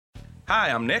Hi,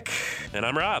 I'm Nick. And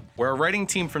I'm Rob. We're a writing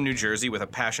team from New Jersey with a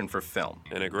passion for film.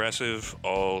 An aggressive,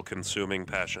 all-consuming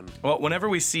passion. Well, whenever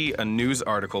we see a news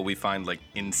article we find,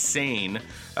 insane,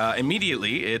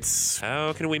 immediately it's...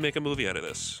 How can we make a movie out of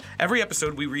this? Every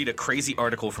episode, we read a crazy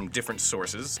article from different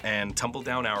sources and tumble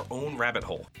down our own rabbit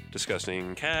hole.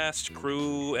 Discussing cast,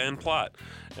 crew, and plot.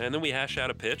 And then we hash out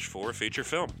a pitch for a feature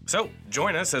film. So,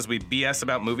 join us as we BS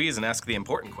about movies and ask the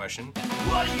important question...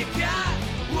 What do you got?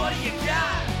 What do you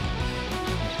got?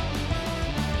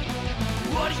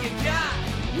 What do you got?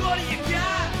 What do you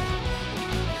got?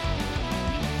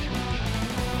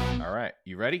 All right,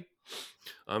 you ready?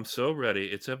 I'm so ready.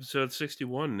 It's episode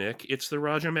 61, Nick. It's the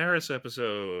Roger Maris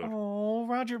episode. Oh,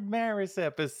 Roger Maris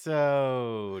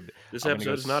episode. This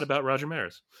episode is not about Roger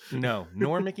Maris. No,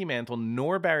 nor Mickey Mantle,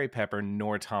 nor Barry Pepper,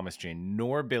 nor Thomas Jane,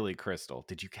 nor Billy Crystal.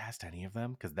 Did you cast any of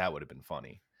them? Because that would have been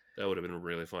funny. That would have been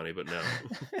really funny, but no.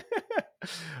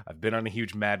 I've been on a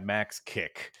huge Mad Max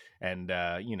kick, and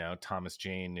Thomas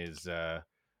Jane is the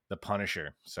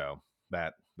Punisher, so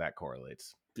that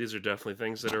correlates. These are definitely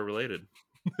things that are related,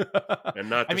 and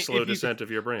not the slow descent of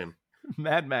your brain.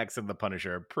 Mad Max and the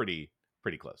Punisher are pretty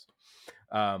close.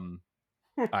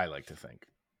 I like to think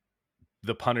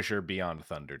the Punisher Beyond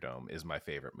Thunderdome is my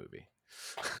favorite movie.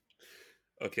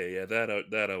 Okay, yeah,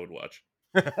 that I would watch.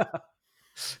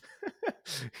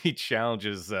 He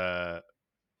challenges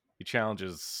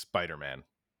Spider-Man,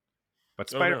 but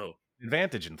Spider-Man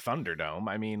advantage in Thunderdome.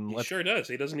 I mean, he sure does.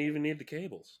 He doesn't even need the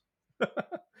cables,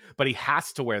 but he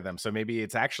has to wear them. So maybe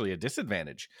it's actually a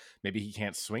disadvantage. Maybe he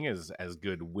can't swing as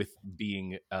good with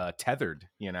being tethered.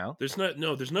 You know, there's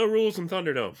no rules in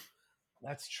Thunderdome.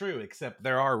 That's true, except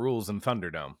there are rules in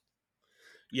Thunderdome.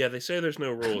 Yeah, they say there's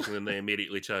no rules, and then they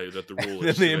immediately tell you that the rule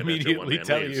is. They immediately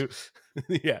tell you.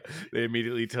 Yeah, they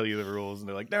immediately tell you the rules, and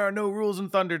they're like, "There are no rules in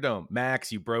Thunderdome."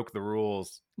 Max, you broke the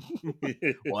rules.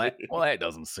 What? Well, that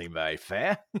doesn't seem very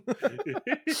fair.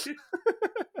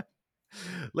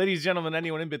 Ladies and gentlemen,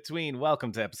 anyone in between,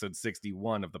 welcome to episode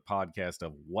 61 of the podcast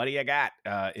of What Do You Got?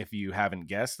 If you haven't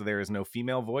guessed, there is no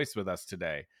female voice with us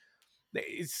today.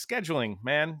 It's scheduling,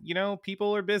 man. You know,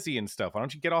 people are busy and stuff. Why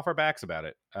don't you get off our backs about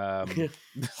it?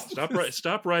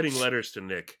 Stop writing letters to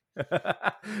Nick.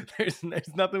 There's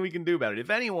nothing we can do about it. If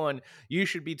anyone, you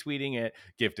should be tweeting at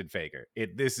Gifted Faker.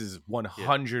 This is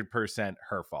 100%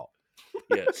 her fault.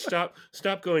 Yeah,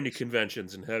 stop going to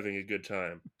conventions and having a good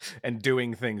time and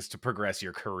doing things to progress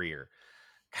your career.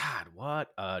 God, what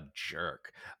a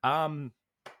jerk.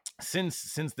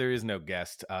 Since there is no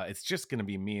guest, it's just going to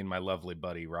be me and my lovely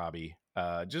buddy Robbie.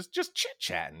 Just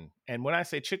chit-chatting. And when I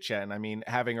say chit-chatting, I mean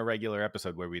having a regular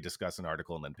episode where we discuss an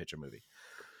article and then pitch a movie.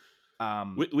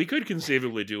 We could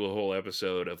conceivably do a whole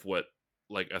episode of what,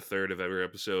 like, a third of every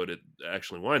episode it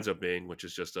actually winds up being, which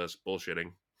is just us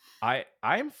bullshitting.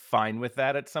 I'm fine with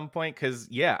that at some point, because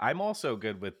I'm also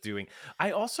good with doing.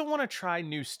 I also want to try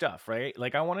new stuff, right?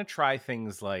 Like, I want to try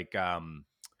things like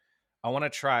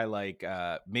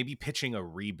maybe pitching a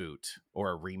reboot or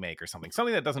a remake or something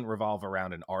that doesn't revolve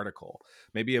around an article.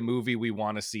 Maybe a movie we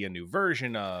want to see a new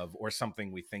version of, or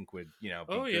something we think would, be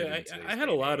good. I had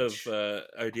a lot of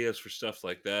ideas for stuff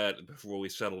like that before we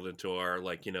settled into our,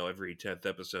 every 10th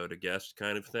episode a guest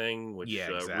kind of thing, which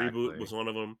exactly. Reboot was one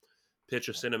of them. Pitch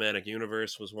a cinematic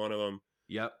universe was one of them.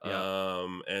 Yep.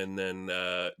 And then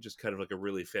just kind of like a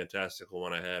really fantastical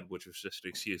one I had, which was just an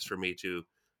excuse for me to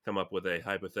come up with a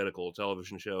hypothetical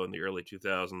television show in the early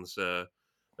 2000s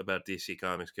about DC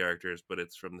Comics characters, but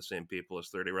it's from the same people as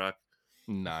 30 Rock.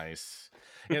 Nice.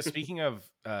 Speaking of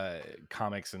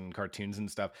comics and cartoons and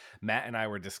stuff, Matt and I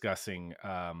were discussing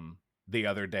the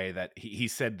other day that he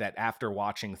said that after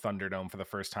watching Thunderdome for the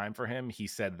first time for him, he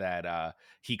said that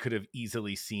he could have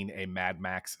easily seen a Mad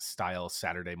Max style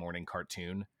Saturday morning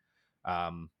cartoon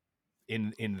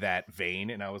in that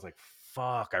vein. And I was like,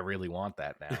 fuck, I really want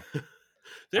that now.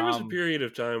 There was a period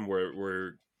of time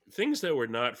where things that were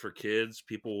not for kids,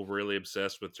 people were really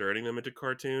obsessed with turning them into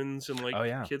cartoons and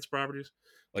kids properties.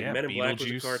 Like Men in Black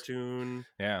was a cartoon.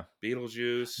 Yeah.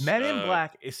 Beetlejuice. Men in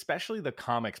Black, especially the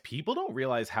comics, people don't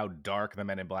realize how dark the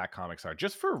Men in Black comics are.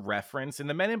 Just for reference, in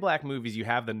the Men in Black movies, you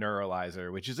have the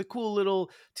Neuralizer, which is a cool little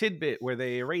tidbit where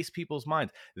they erase people's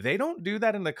minds. They don't do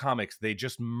that in the comics. They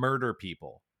just murder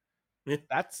people.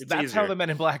 That's how the Men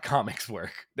in Black comics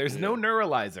work. There's no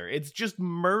Neuralizer. It's just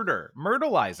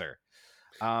Murderlizer.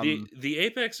 The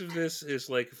apex of this is,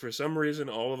 like, for some reason,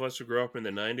 all of us who grew up in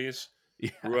the 90s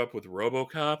grew up with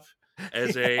RoboCop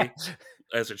as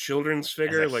a children's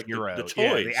figure, like hero. The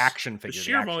toys, the action figure, the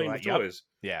sheer volume of toys.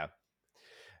 Yeah.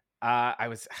 What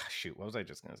was I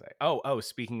just gonna say? Oh,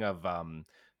 speaking of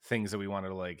things that we wanted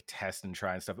to like test and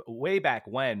try and stuff. Way back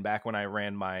when I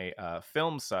ran my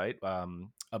film site,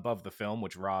 Above the Film,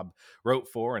 which Rob wrote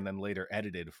for and then later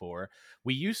edited for,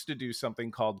 we used to do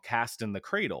something called Cast in the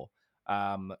Cradle,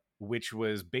 which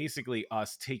was basically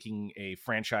us taking a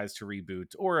franchise to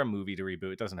reboot or a movie to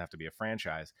reboot. It doesn't have to be a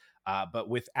franchise, but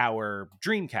with our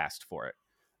dream cast for it.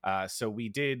 So we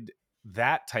did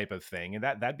that type of thing, and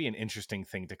that'd be an interesting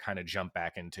thing to kind of jump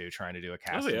back into, trying to do a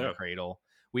Cast in the Cradle.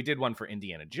 We did one for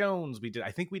Indiana Jones.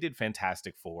 I think we did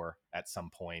Fantastic Four at some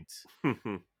point.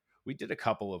 We did a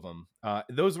couple of them.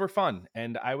 Those were fun,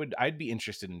 and I'd be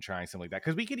interested in trying something like that,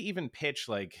 because we could even pitch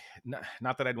like,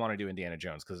 not that I'd want to do Indiana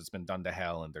Jones because it's been done to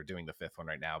hell and they're doing the 5th one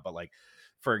right now, but like,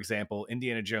 for example,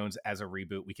 Indiana Jones as a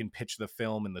reboot, we can pitch the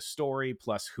film and the story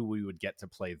plus who we would get to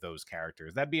play those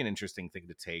characters. That'd be an interesting thing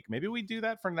to take. Maybe we do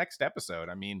that for next episode.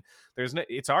 I mean,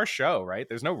 it's our show, right?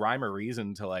 There's no rhyme or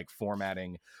reason to like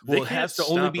formatting. Well, it has to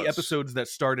only be episodes that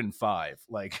start in 5.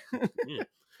 Like,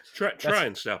 try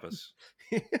and stop us.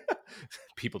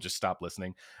 People just stop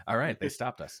listening. All right, they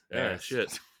stopped us. Yeah,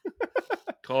 shit.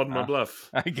 Called my bluff.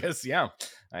 I guess, yeah.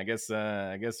 I guess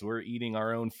we're eating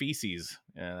our own feces,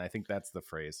 and I think that's the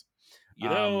phrase.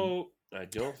 I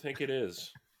don't think it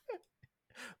is.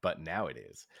 But now it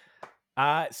is.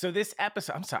 So this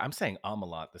episode, I'm sorry, I'm saying a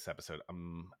lot this episode.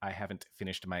 I haven't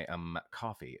finished my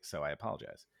coffee, so I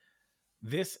apologize.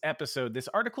 This episode, this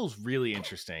article is really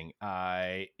interesting.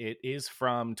 It is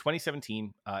from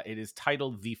 2017. It is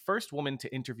titled "The First Woman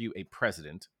to Interview a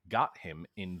President Got Him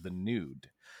in the Nude."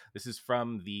 This is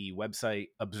from the website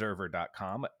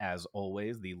observer.com. As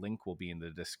always, the link will be in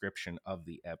the description of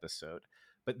the episode.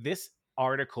 But this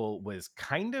article was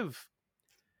kind of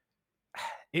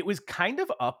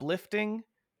uplifting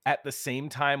at the same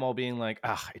time, while being like,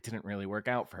 it didn't really work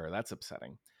out for her. That's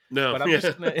upsetting. No, but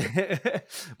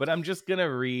I'm just gonna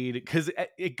read, because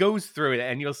it goes through it,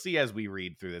 and you'll see as we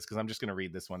read through this, because I'm just gonna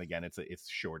read this one again. It's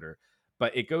shorter,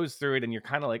 but it goes through it, and you're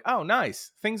kind of like, oh,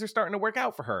 nice, things are starting to work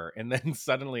out for her, and then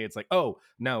suddenly it's like, oh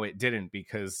no, it didn't,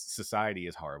 because society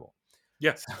is horrible.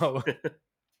 Yeah. So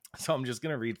I'm just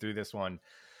gonna read through this one.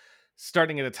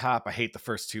 Starting at the top, I hate the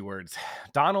first 2 words.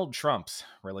 Donald Trump's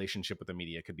relationship with the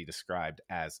media could be described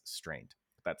as strained.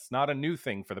 That's not a new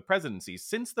thing for the presidency.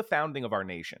 Since the founding of our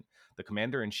nation, the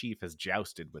commander-in-chief has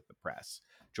jousted with the press.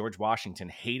 George Washington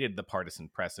hated the partisan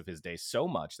press of his day so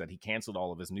much that he canceled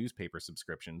all of his newspaper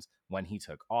subscriptions when he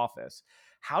took office.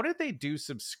 How did they do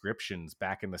subscriptions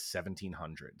back in the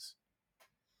 1700s?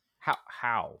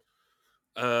 How?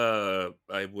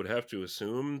 I would have to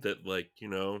assume that, like,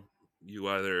 you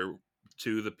either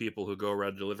to the people who go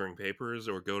around delivering papers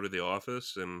or go to the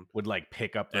office and would like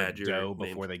pick up the dough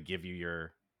before they give you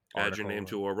your add your name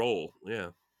to a roll. Yeah.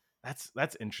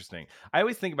 That's interesting. I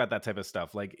always think about that type of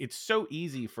stuff. Like, it's so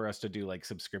easy for us to do like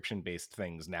subscription based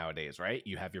things nowadays, right?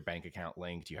 You have your bank account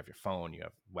linked, you have your phone, you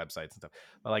have websites and stuff.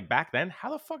 But like back then,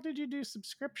 how the fuck did you do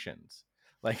subscriptions?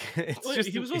 Like,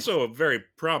 he was also a very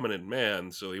prominent man,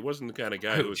 so he wasn't the kind of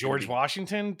guy who was George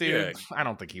Washington, dude. Yeah, I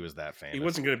don't think he was that famous. He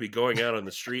wasn't going to be going out on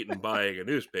the street and buying a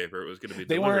newspaper. It was going to be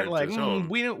they weren't like,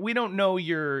 we don't know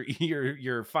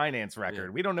your finance record.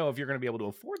 Yeah. We don't know if you're going to be able to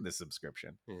afford this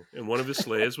subscription. Yeah. And one of his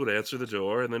slaves would answer the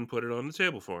door and then put it on the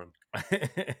table for him.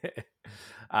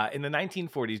 In the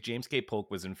 1940s, James K. Polk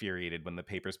was infuriated when the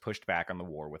papers pushed back on the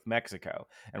war with Mexico.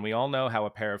 And we all know how a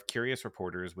pair of curious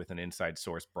reporters with an inside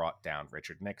source brought down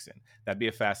Richard Nixon. That'd be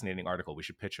a fascinating article. We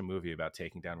should pitch a movie about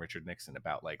taking down Richard Nixon,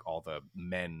 about like all the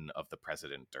men of the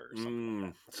president or something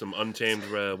like that. Some untamed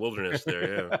wilderness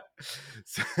there, yeah.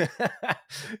 So,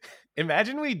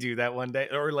 imagine we do that one day,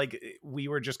 or like we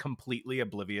were just completely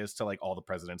oblivious to like all the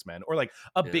president's men, or like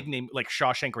a big name like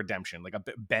Shawshank Redemption, like a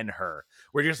Ben-Hur.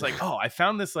 We're just like, oh, I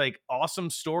found this like awesome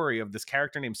story of this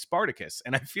character named Spartacus,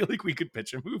 and I feel like we could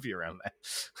pitch a movie around that.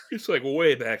 It's like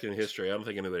way back in history. I don't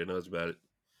think anybody knows about it.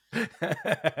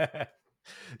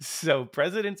 So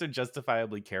presidents are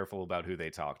justifiably careful about who they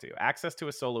talk to. Access to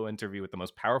a solo interview with the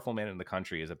most powerful man in the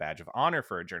country is a badge of honor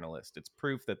for a journalist. It's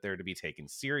proof that they're to be taken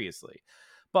seriously.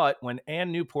 But when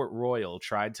Anne Newport Royal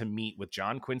tried to meet with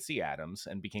John Quincy Adams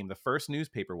and became the first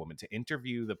newspaper woman to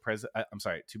interview the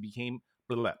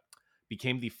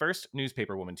became the first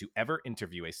newspaper woman to ever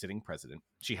interview a sitting president,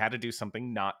 she had to do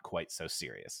something not quite so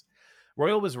serious.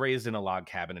 Royal was raised in a log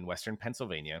cabin in western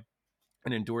Pennsylvania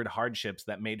and endured hardships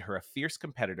that made her a fierce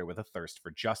competitor with a thirst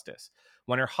for justice.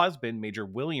 When her husband, Major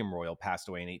William Royal, passed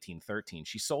away in 1813,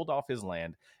 she sold off his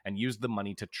land and used the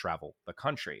money to travel the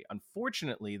country.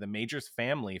 Unfortunately, the Major's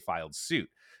family filed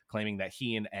suit, claiming that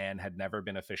he and Anne had never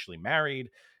been officially married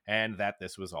and that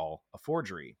this was all a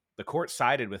forgery. The court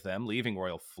sided with them, leaving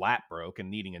Royal flat broke and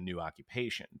needing a new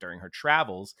occupation. During her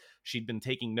travels, she'd been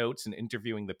taking notes and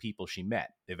interviewing the people she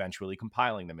met, eventually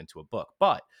compiling them into a book.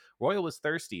 But Royal was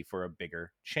thirsty for a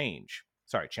bigger challenge.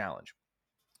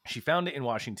 She found it in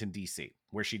Washington, D.C.,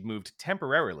 where she'd moved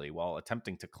temporarily while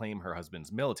attempting to claim her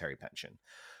husband's military pension.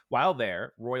 While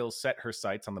there, Royal set her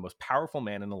sights on the most powerful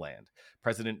man in the land,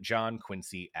 President John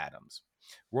Quincy Adams.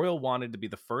 Royal wanted to be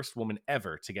the first woman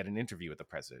ever to get an interview with the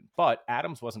president, but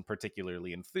Adams wasn't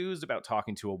particularly enthused about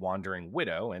talking to a wandering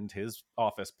widow, and his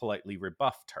office politely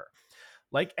rebuffed her.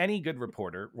 Like any good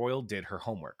reporter, Royal did her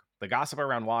homework. The gossip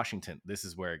around Washington, this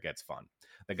is where it gets fun.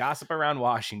 The gossip around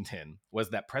Washington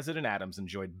was that President Adams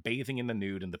enjoyed bathing in the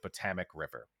nude in the Potomac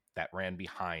River that ran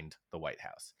behind the White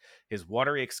House. His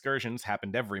watery excursions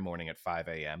happened every morning at 5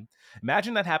 a.m.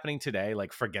 Imagine that happening today,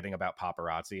 like forgetting about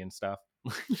paparazzi and stuff.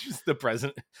 Just the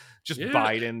president, just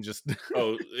Biden, just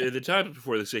the times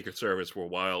before the Secret Service were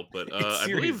wild, but I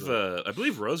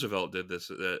believe Roosevelt did this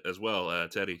as well.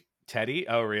 Teddy,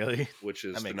 oh really? Which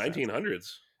is the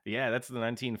 1900s. Yeah, that's the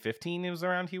 1915. It was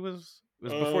around. It was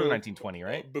before the 1920,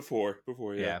 right? Before,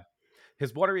 yeah.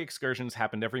 His watery excursions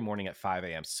happened every morning at 5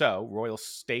 a.m. So Royal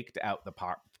staked out the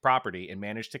property and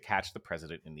managed to catch the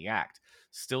president in the act.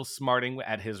 Still smarting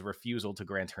at his refusal to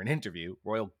grant her an interview,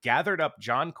 Royal gathered up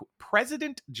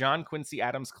President John Quincy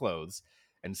Adams' clothes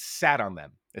and sat on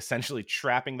them, essentially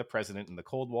trapping the president in the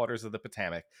cold waters of the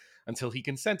Potomac until he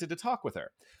consented to talk with her.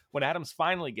 When Adams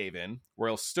finally gave in,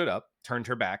 Royal stood up, turned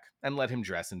her back, and let him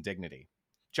dress in dignity.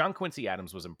 John Quincy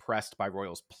Adams was impressed by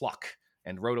Royal's pluck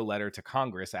and wrote a letter to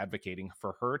Congress advocating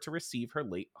for her to receive her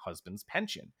late husband's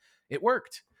pension. It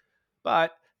worked,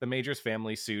 but the Majors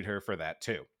family sued her for that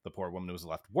too. The poor woman was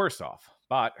left worse off,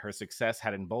 but her success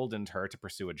had emboldened her to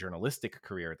pursue a journalistic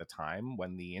career at the time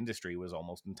when the industry was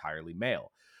almost entirely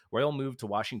male. Royal moved to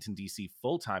Washington, D.C.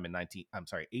 full-time in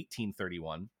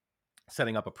 1831,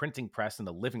 setting up a printing press in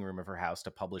the living room of her house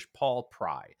to publish Paul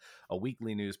Pry, a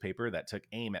weekly newspaper that took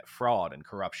aim at fraud and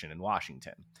corruption in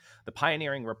Washington. The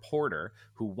pioneering reporter,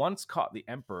 who once caught the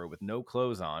emperor with no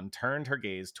clothes on, turned her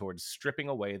gaze towards stripping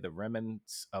away the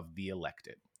remnants of the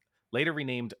elected. Later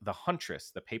renamed The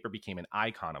Huntress, the paper became an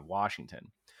icon of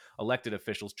Washington. Elected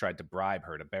officials tried to bribe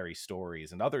her to bury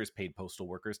stories, and others paid postal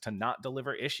workers to not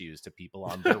deliver issues to people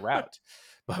on their route.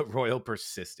 But Royal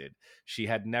persisted. She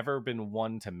had never been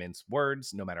one to mince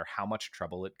words, no matter how much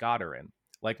trouble it got her in.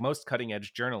 Like most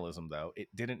cutting-edge journalism, though, it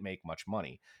didn't make much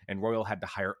money, and Royal had to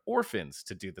hire orphans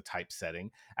to do the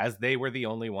typesetting, as they were the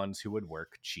only ones who would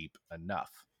work cheap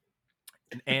enough.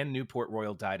 And Anne Newport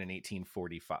Royal died in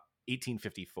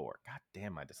 1854. God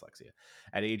damn my dyslexia.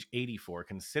 At age 84,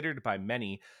 considered by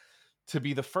many to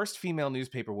be the first female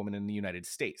newspaper woman in the United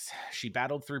States. She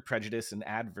battled through prejudice and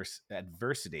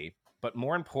adversity, but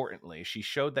more importantly, she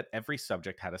showed that every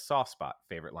subject had a soft spot.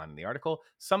 Favorite line in the article: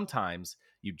 sometimes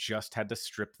you just had to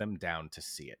strip them down to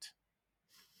see it.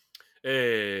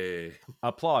 Hey.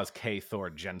 Applause, K. Thor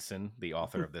Jensen, the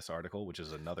author of this article, which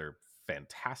is another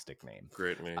fantastic name.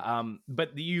 Great name.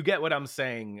 But you get what I'm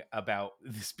saying about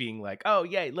this being like, oh,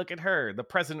 yay, look at her. The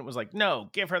president was like, no,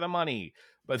 give her the money.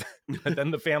 But then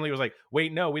the family was like,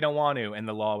 wait, no, we don't want to. And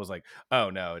the law was like,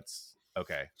 oh, no, it's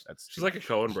okay. She's like a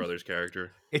Coen Brothers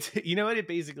character. It's, you know what it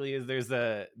basically is? There's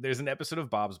an episode of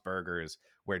Bob's Burgers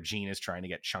where Gene is trying to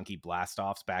get Chunky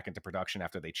Blast-Offs back into production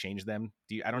after they changed them.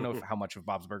 I don't know how much of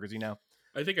Bob's Burgers you know.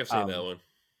 I think I've seen that one.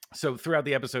 So throughout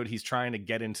the episode, he's trying to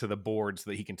get into the board so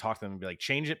that he can talk to them and be like,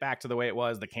 change it back to the way it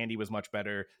was. The candy was much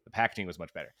better. The packaging was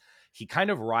much better. He kind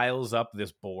of riles up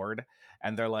this board,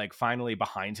 and they're like finally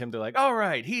behind him. They're like, all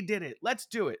right, he did it. Let's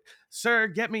do it. Sir,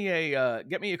 get me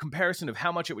a comparison of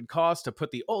how much it would cost to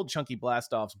put the old Chunky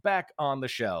Blast-Offs back on the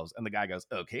shelves. And the guy goes,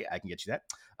 okay, I can get you that.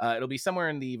 It'll be somewhere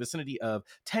in the vicinity of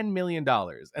 $10 million.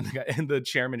 And the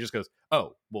chairman just goes,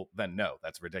 oh, well, then no,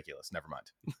 that's ridiculous. Never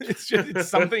mind. It's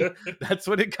something, that's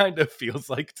what it kind of feels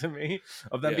like to me,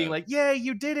 of them being like, yay,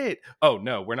 you did it. Oh,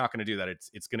 no, we're not going to do that.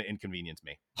 It's going to inconvenience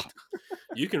me.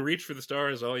 You can reach for the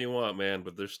stars all you want, man,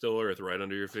 but there's still Earth right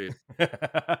under your feet.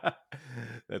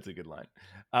 That's a good line.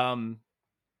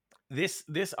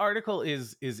 This article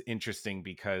is interesting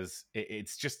because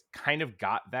it's just kind of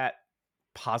got that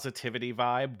positivity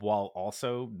vibe while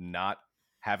also not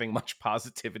having much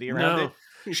positivity around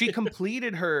it. She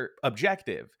completed her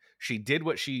objective. She did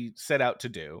what she set out to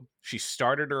do. She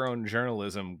started her own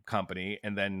journalism company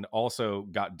and then also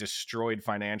got destroyed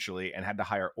financially and had to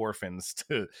hire orphans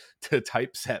to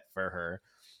typeset for her.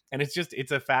 And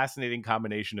it's a fascinating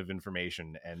combination of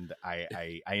information. And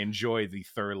I enjoy the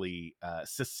thoroughly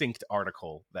succinct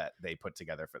article that they put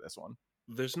together for this one.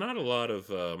 there's not a lot of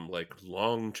like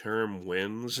long-term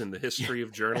wins in the Yeah. history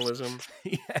of journalism.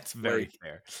 Yeah, it's very Like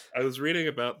fair. I was reading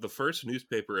about the first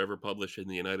newspaper ever published in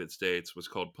the United States was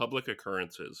called Public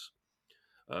Occurrences,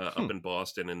 Hmm. up in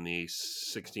Boston in the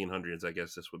 1600s, I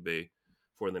guess this would be,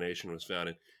 before the nation was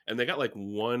founded. And they got like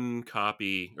one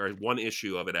copy or one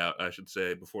issue of it out, I should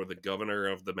say, before the governor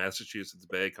of the Massachusetts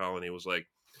Bay Colony was like,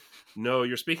 "No,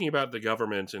 you're speaking about the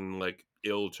government in like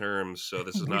ill terms, so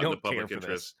this is We not in the don't care public for this.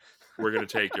 interest. We're going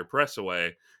to take your press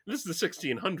away." This is the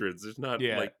 1600s. There's not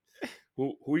Yeah. like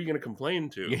who are you going to complain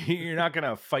to? You're not going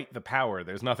to fight the power.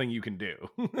 There's nothing you can do.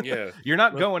 Yeah, You're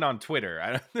not no, going on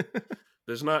Twitter.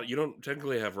 there's not. You don't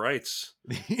technically have rights.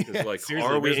 It's Yeah, like, seriously,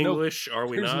 are we there's no English? Are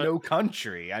we there's not? no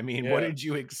country. I mean, what Yeah. did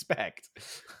you expect?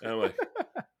 And I'm like,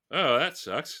 oh, that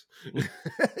sucks.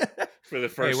 For the Hey,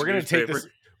 first we're gonna take newspaper. this.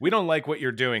 We don't like what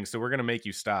you're doing, so we're gonna make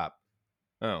you stop.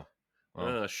 Oh,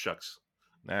 well, Shucks.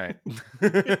 all right.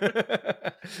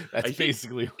 I That's think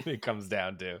basically what it comes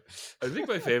down to. I think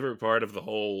my favorite part of the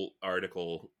whole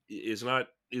article is not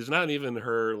even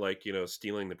her like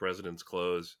stealing the president's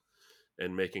clothes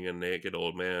and making a naked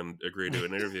old man agree to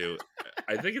an interview.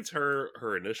 I think it's her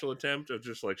initial attempt of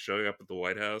just like showing up at the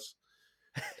White House,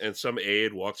 and some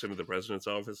aide walks into the president's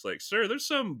office like, "Sir, there's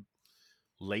some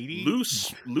Lady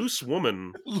loose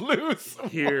woman loose.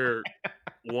 here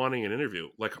wanting an interview,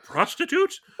 like a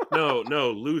prostitute."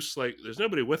 No, loose. Like there's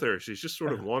nobody with her. She's just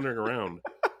sort of wandering around.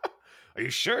 Are you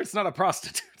sure it's not a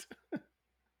prostitute?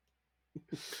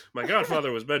 My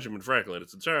godfather was Benjamin Franklin.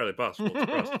 It's entirely possible it's a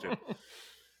prostitute.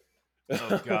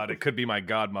 Oh God, it could be my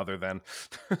godmother then,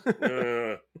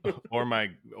 Uh,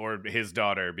 or his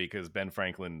daughter, because Ben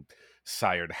Franklin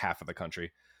sired half of the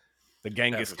country, the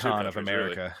Genghis of two Khan of countries,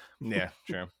 really. America. Yeah,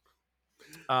 sure.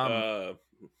 uh,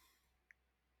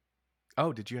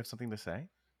 Oh, did you have something to say?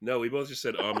 no, we both just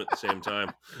said at the same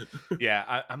time.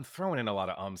 Yeah, I'm throwing in a lot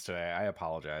of ums today. I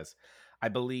apologize. I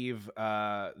believe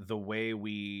the way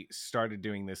we started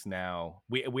doing this now,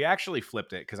 we actually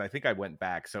flipped it because I think I went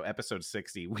back. So episode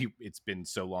 60, it's been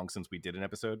so long since we did an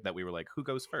episode that we were like, who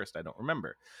goes first? I don't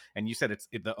remember. And you said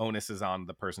the onus is on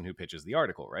the person who pitches the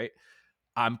article, right?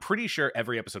 I'm pretty sure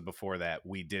every episode before that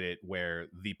we did it where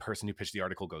the person who pitched the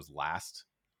article goes last.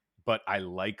 But I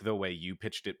like the way you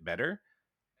pitched it better.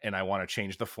 And I want to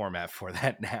change the format for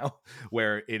that now,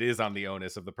 where it is on the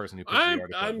onus of the person who pitched the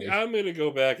article. I'm gonna go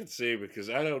back and see,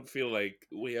 because I don't feel like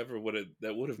we ever would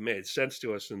have made sense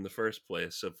to us in the first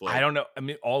place. Of like, I don't know. I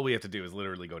mean, all we have to do is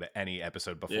literally go to any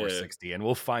episode before Yeah. 60 and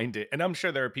we'll find it. And I'm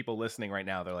sure there are people listening right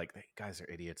now. They're like, hey, guys are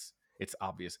idiots. It's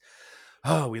obvious.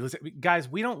 Oh, guys,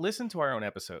 we don't listen to our own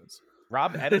episodes.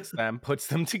 Rob edits them, puts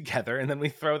them together, and then we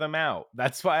throw them out.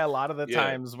 That's why a lot of the Yeah.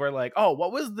 times we're like,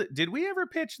 oh, did we ever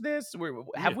pitch this?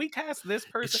 Have Yeah. we cast this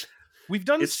person? It's We've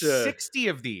done it's, 60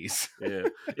 of these. yeah,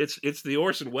 it's the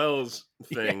Orson Welles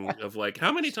thing of like,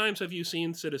 how many times have you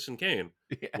seen Citizen Kane?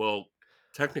 Yeah. Well,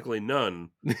 technically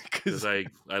none, because I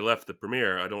left the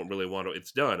premiere. I don't really want to.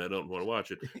 It's done. I don't want to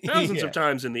watch it. Thousands Yeah. of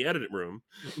times in the editing room.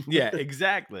 Yeah,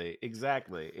 exactly.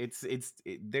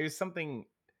 There's something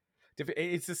different.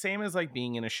 It's the same as like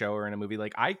being in a show or in a movie.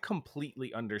 Like I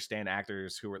completely understand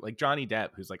actors who are like Johnny Depp,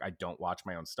 who's like, I don't watch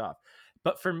my own stuff.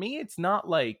 But for me, it's not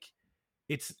like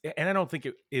and I don't think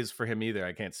it is for him either.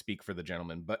 I can't speak for the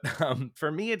gentleman, but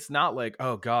for me, it's not like,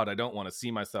 oh God, I don't want to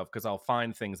see myself because I'll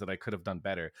find things that I could have done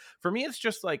better. For me, it's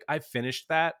just like I finished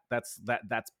that. That's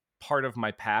part of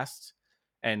my past,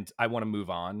 and I want to move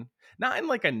on. Not in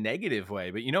like a negative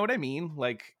way, but you know what I mean?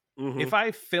 Like Mhm. if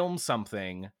I film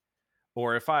something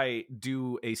or if I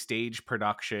do a stage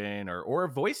production or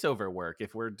a voiceover work,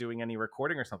 if we're doing any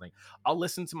recording or something, I'll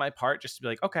listen to my part just to be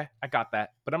like, okay, I got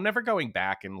that. But I'm never going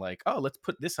back and like, oh, let's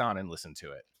put this on and listen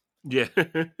to it. Yeah,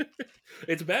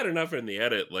 it's bad enough in the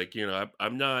edit. Like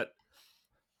I'm not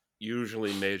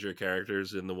usually major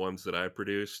characters in the ones that I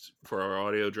produced for our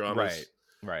audio dramas.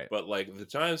 Right. But like the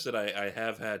times that I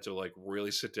have had to like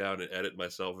really sit down and edit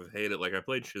myself, I've hated. Like I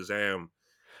played Shazam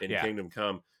in Yeah. Kingdom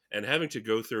Come, and having to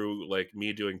go through like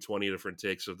me doing 20 different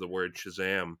takes of the word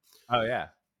Shazam, Oh yeah.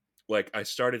 like I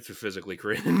started to physically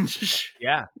cringe.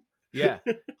 Yeah. Yeah.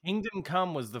 Kingdom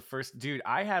Come was the first, dude.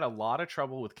 I had a lot of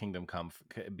trouble with Kingdom Come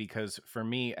because for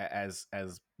me, as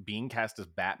being cast as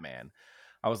Batman,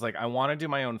 I was like, I want to do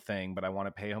my own thing, but I want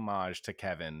to pay homage to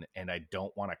Kevin, and I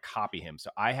don't want to copy him. So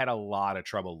I had a lot of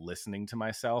trouble listening to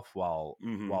myself while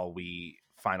we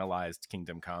finalized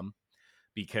Kingdom Come,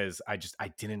 because I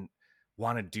didn't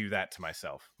want to do that to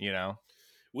myself. You know,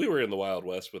 We were in the Wild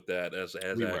West with that as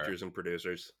We were. actors and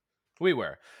producers. we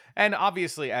were, and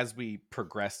obviously as we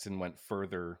progressed and went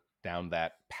further down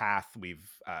that path, we've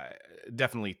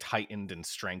definitely tightened and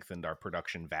strengthened our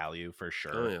production value for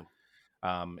sure. Oh yeah.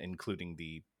 including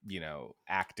the,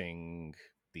 acting,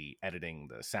 the editing,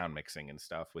 the sound mixing and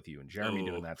stuff with you and Jeremy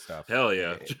doing that stuff. Hell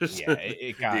yeah.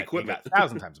 It got the equipment.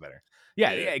 1,000 times better.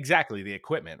 Yeah, Yeah. exactly. The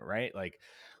equipment, right? Like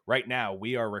right now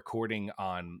we are recording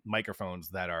on microphones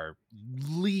that are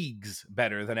leagues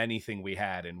better than anything we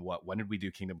had in when did we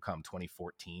do Kingdom Come?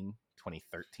 2014,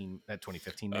 2013,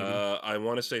 2015 maybe? I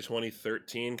want to say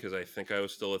 2013 because I think I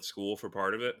was still at school for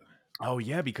part of it. Oh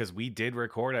yeah, because we did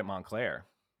record at Montclair.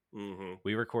 Mm-hmm.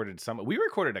 We recorded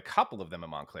a couple of them at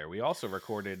Montclair. We also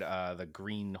recorded the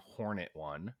Green Hornet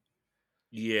one.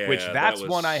 Yeah, Which that's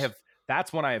one I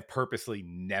have purposely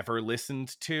never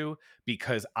listened to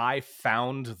because I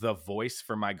found the voice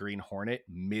for my Green Hornet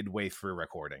midway through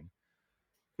recording.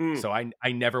 So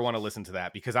I never want to listen to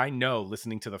that because I know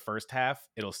listening to the first half,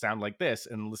 it'll sound like this,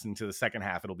 and listening to the second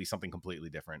half, it'll be something completely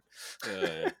different.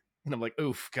 And I'm like,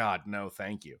 oof, God, no,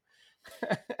 thank you.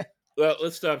 Well,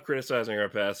 let's stop criticizing our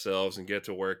past selves and get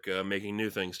to work making new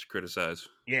things to criticize.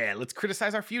 Yeah, let's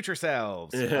criticize our future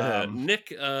selves.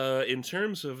 Nick, in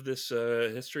terms of this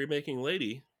history-making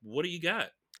lady, what do you got?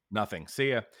 Nothing. See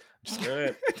ya. All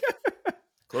right.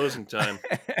 Closing time.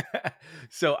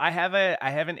 So I have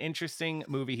an interesting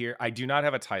movie here. I do not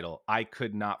have a title. I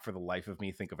could not for the life of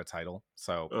me think of a title.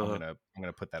 So I'm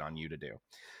gonna put that on you to do.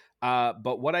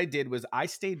 But what I did was I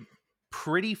stayed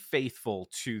pretty faithful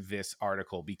to this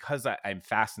article because I'm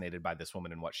fascinated by this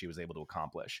woman and what she was able to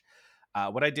accomplish.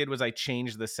 What I did was I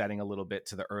changed the setting a little bit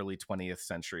to the early 20th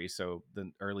century, so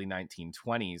the early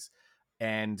 1920s.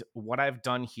 And what I've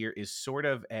done here is sort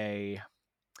of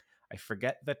I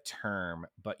forget the term,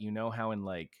 but you know how in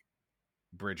like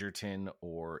Bridgerton,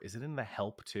 or is it in The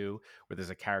Help too, where there's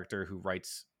a character who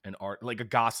writes an art, like a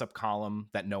gossip column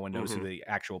that no one knows who the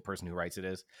actual person who writes it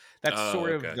is. That's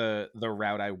sort of the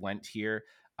route I went here.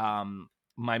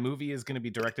 My movie is going to be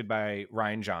directed by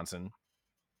Rian Johnson,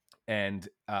 and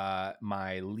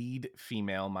my lead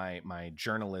female, my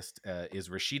journalist, is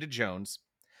Rashida Jones.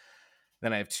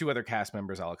 Then I have two other cast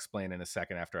members I'll explain in a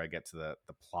second after I get to the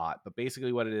plot. But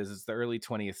basically what it is the early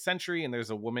 20th century, and there's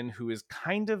a woman who is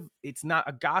it's not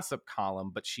a gossip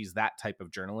column, but she's that type of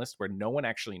journalist where no one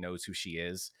actually knows who she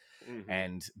is. Mm-hmm.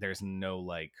 And there's no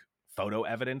like photo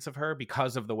evidence of her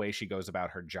because of the way she goes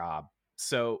about her job.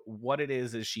 So what it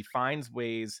is she finds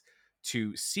ways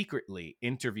to secretly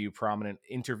interview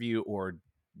or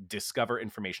discover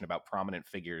information about prominent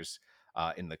figures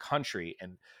in the country.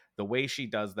 And the way she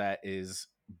does that is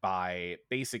by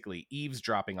basically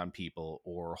eavesdropping on people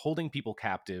or holding people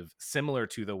captive, similar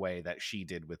to the way that she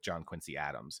did with John Quincy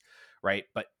Adams, right?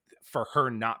 But for her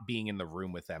not being in the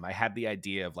room with them, I had the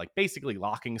idea of like basically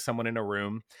locking someone in a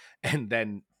room and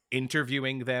then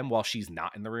interviewing them while she's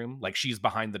not in the room, like she's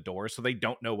behind the door, so they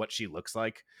don't know what she looks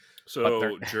like.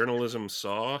 So journalism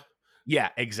Saw? Yeah,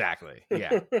 exactly.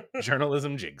 Yeah.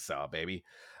 Journalism Jigsaw, baby.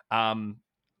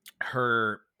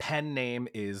 Her pen name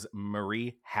is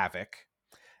Marie Havoc.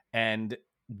 And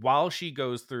while she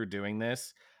goes through doing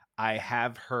this, I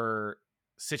have her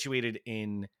situated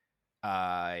in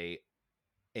a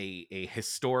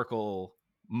historical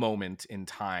moment in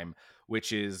time,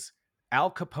 which is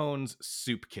Al Capone's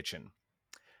soup kitchen.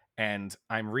 And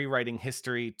I'm rewriting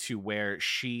history to where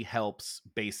she helps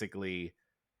basically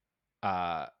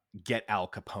get Al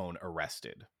Capone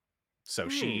arrested. So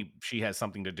she has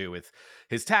something to do with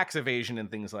his tax evasion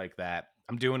and things like that.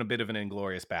 I'm doing a bit of an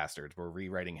Inglourious Basterds. We're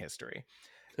rewriting history.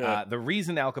 The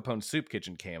reason Al Capone's soup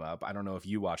kitchen came up, I don't know if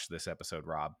you watched this episode,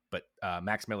 Rob, but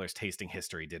Max Miller's Tasting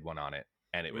History did one on it,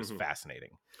 and it was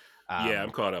fascinating. Yeah,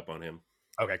 I'm caught up on him.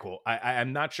 Okay, cool.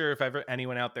 I'm not sure if ever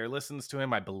anyone out there listens to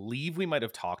him. I believe we might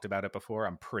have talked about it before.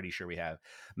 I'm pretty sure we have.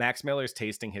 Max Miller's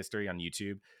Tasting History on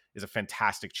YouTube is a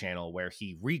fantastic channel where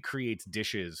he recreates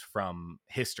dishes from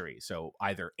history. So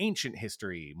either ancient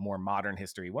history, more modern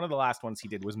history. One of the last ones he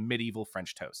did was medieval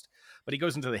French toast. But he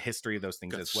goes into the history of those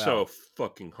things as well. So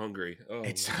fucking hungry. Oh,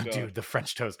 dude, the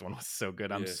French toast one was so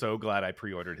good. I'm so glad I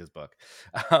pre-ordered his book.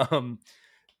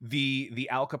 The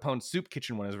Al Capone soup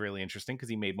kitchen one is really interesting because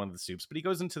he made one of the soups, but he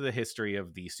goes into the history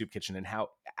of the soup kitchen and how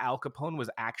Al Capone was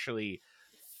actually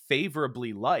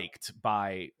favorably liked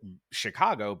by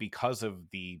Chicago because of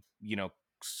the,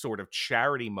 sort of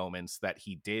charity moments that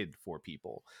he did for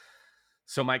people.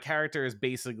 So my character is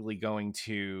basically going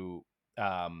to,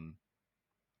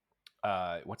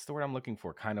 what's the word I'm looking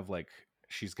for? Kind of like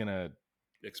she's going to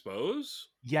expose?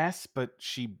 Yes, but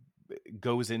she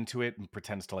goes into it and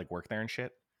pretends to like work there and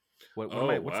shit. What's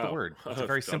the word? It's a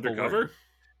very simple word.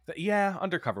 Yeah,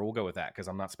 undercover. We'll go with that because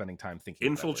I'm not spending time thinking.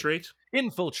 Infiltrate?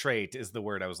 Infiltrate is the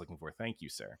word I was looking for. Thank you,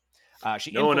 sir.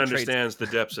 No one understands the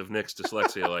depths of Nick's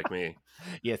dyslexia like me.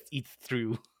 Yes, eats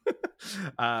through.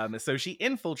 So she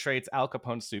infiltrates Al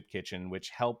Capone's soup kitchen, which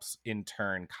helps in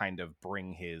turn kind of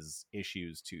bring his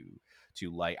issues to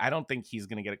light. I don't think he's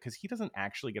gonna get it because he doesn't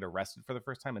actually get arrested for the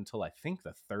first time until I think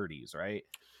the 30s, right?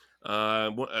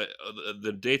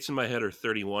 The dates in my head are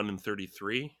 31 and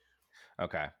 33.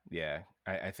 Okay, yeah,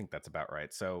 I think that's about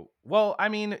right. So, well, I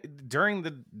mean, during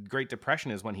the Great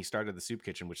Depression is when he started the soup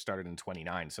kitchen, which started in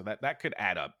 29. So that could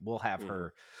add up. We'll have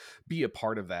her be a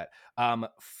part of that.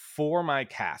 For my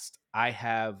cast, I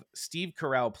have Steve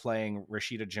Carell playing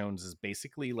Rashida Jones's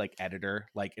basically like editor.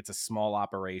 Like it's a small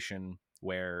operation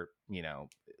where, you know,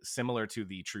 similar to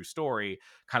the true story,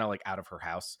 kind of like out of her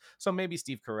house. So maybe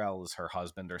Steve Carell is her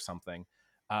husband or something.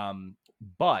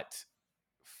 But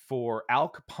for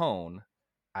Al Capone,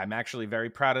 I'm actually very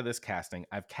proud of this casting.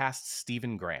 I've cast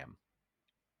Stephen Graham.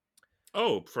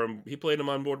 Oh, he played him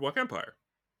on Boardwalk Empire.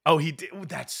 Oh, he did.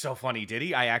 That's so funny. Did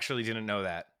he? I actually didn't know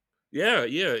that. Yeah.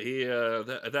 He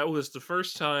that was the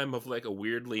first time of like a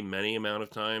weirdly many amount of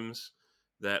times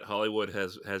that Hollywood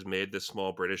has made this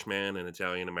small British man an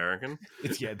Italian American.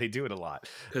 Yeah, they do it a lot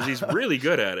because he's really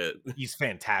good at it. He's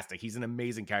fantastic. He's an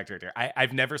amazing character actor.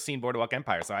 I've never seen Boardwalk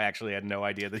Empire, so I actually had no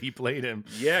idea that he played him.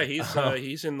 Yeah,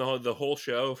 he's in the whole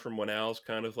show from when Al's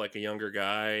kind of like a younger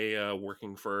guy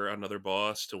working for another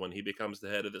boss to when he becomes the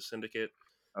head of the syndicate.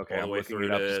 Okay, I'm looking it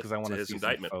up just because I want to see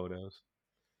some photos.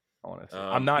 I want to see.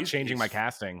 I'm not changing my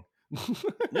casting.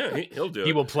 Yeah, he'll do it.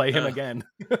 He will play him again.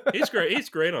 He's great. He's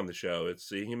great on the show.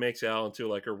 He makes Al into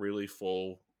like a really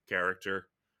full character.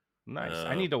 Nice.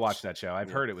 I need to watch that show.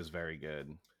 I've heard it was very good.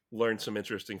 Learned some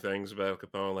interesting things about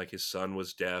Capone, like his son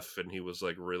was deaf, and he was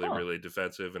like really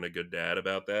defensive and a good dad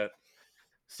about that.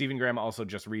 Stephen Graham also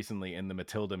just recently in the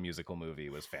Matilda musical movie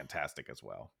was fantastic as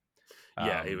well.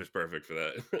 Yeah, he was perfect for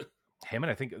that. Him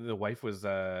and I think the wife was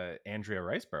Andrea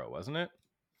Riseborough, wasn't it?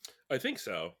 I think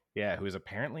so. Yeah, who is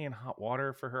apparently in hot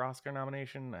water for her Oscar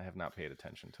nomination. I have not paid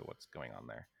attention to what's going on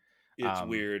there. It's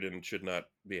weird and should not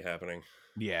be happening.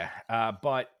 Yeah,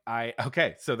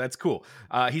 okay, so that's cool.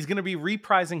 He's going to be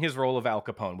reprising his role of Al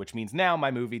Capone, which means now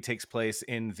my movie takes place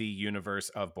in the universe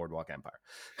of Boardwalk Empire.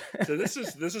 So this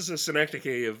is a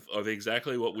synecdoche of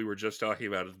exactly what we were just talking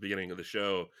about at the beginning of the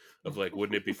show. Of like,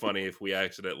 wouldn't it be funny if we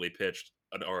accidentally pitched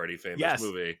an already famous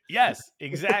movie? Yes,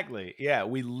 exactly. Yeah,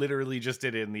 we literally just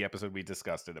did it in the episode we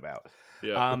discussed it about.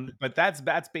 Yeah. But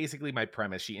that's basically my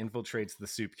premise. She infiltrates the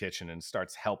soup kitchen and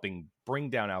starts helping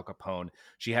bring down Al Capone.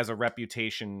 She has a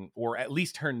reputation, or at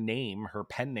least her name, her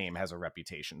pen name has a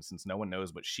reputation, since no one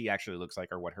knows what she actually looks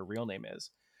like or what her real name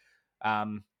is.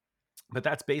 But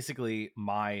that's basically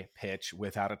my pitch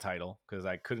without a title, because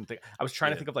I couldn't think. I was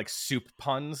trying to think of like soup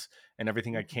puns, and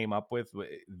everything I came up with,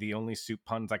 the only soup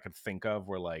puns I could think of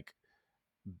were like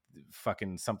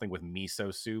fucking something with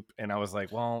miso soup, and I was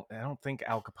like, well, I don't think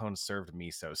Al Capone served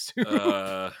miso soup.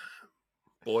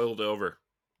 Boiled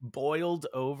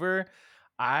over.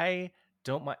 I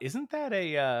don't mind. Isn't that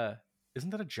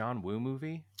a John Woo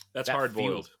movie? That's Hard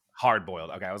Boiled. Hard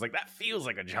Boiled. Okay, I was like, that feels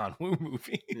like a John Woo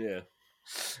movie. Yeah.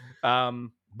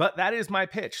 But that is my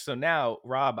pitch. So now,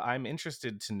 Rob, I'm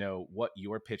interested to know what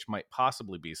your pitch might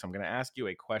possibly be. So I'm going to ask you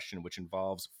a question which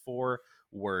involves 4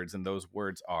 words, and those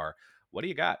words are, what do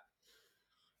you got?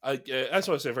 I just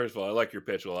want to say, first of all, I like your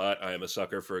pitch a lot. I am a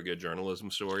sucker for a good journalism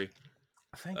story.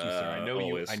 Thank you,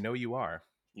 sir. I know you are.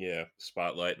 Yeah,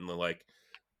 Spotlight and the like.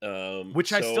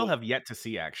 Which I still have yet to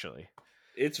see, actually.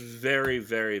 It's very,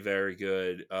 very, very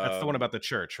good. That's the one about the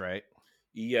church, right?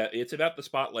 Yeah, it's about the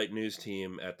Spotlight news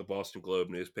team at the Boston Globe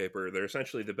newspaper. They're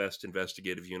essentially the best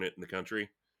investigative unit in the country.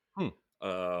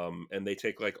 And they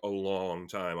take like a long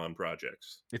time on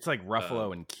projects. It's like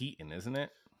Ruffalo and Keaton, isn't it?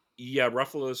 Yeah,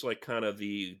 Ruffalo is like kind of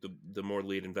the more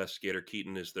lead investigator.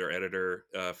 Keaton is their editor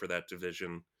for that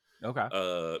division. Okay.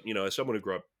 As someone who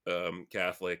grew up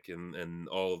Catholic and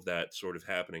all of that sort of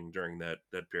happening during that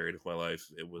period of my life,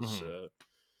 it was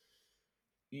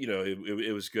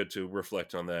it was good to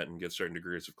reflect on that and get certain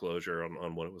degrees of closure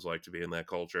on what it was like to be in that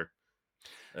culture.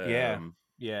 Yeah.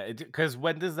 Because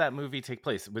when does that movie take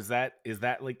place? Is that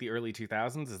like the early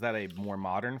 2000s? Is that a more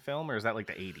modern film, or is that like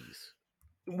the 80s?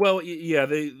 Well, yeah,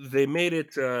 they made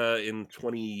it in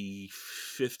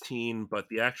 2015, but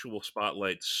the actual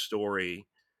Spotlight story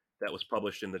that was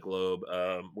published in the Globe,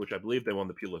 which I believe they won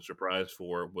the Pulitzer Prize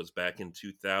for, was back in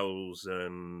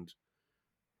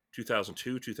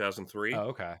 2002, 2003. Oh,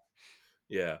 okay.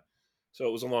 Yeah. So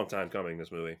it was a long time coming,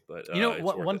 this movie, but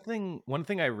one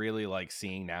thing I really like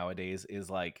seeing nowadays is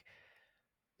like,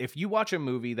 if you watch a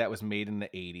movie that was made in the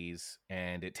 80s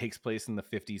and it takes place in the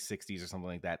 50s, 60s or something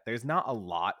like that, there's not a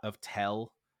lot of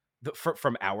tell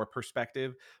from our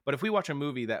perspective. But if we watch a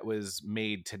movie that was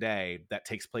made today that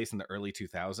takes place in the early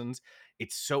 2000s,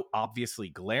 it's so obviously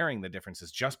glaring the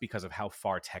differences just because of how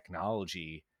far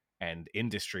technology and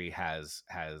industry has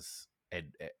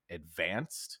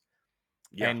advanced.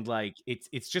 Yeah. And like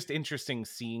it's just interesting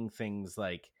seeing things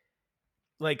like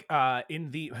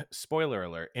in the spoiler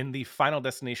alert, in the Final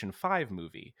Destination 5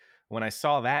 movie, when I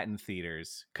saw that in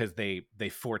theaters, because they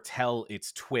foretell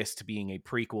its twist being a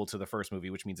prequel to the first movie,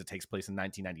 which means it takes place in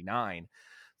 1999.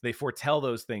 They foretell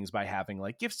those things by having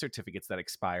like gift certificates that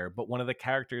expire, but one of the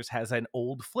characters has an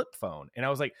old flip phone. And I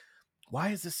was like, why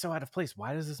is this so out of place?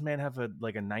 Why does this man have a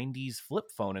 90s flip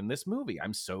phone in this movie?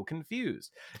 I'm so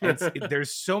confused. And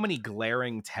there's so many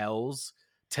glaring tells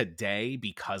today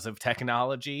because of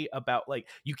technology about like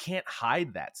you can't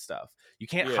hide that stuff. You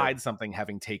can't Yeah. hide something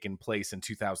having taken place in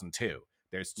 2002.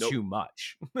 There's Nope. too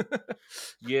much.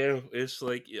 Yeah, it's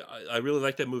like I really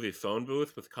like that movie Phone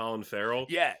Booth with Colin Farrell.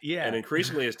 Yeah. And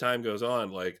increasingly as time goes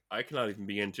on, like I cannot even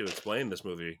begin to explain this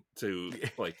movie to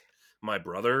like my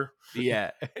brother. yeah.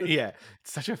 It's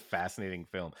such a fascinating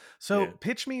film. So Yeah.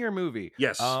 pitch me your movie.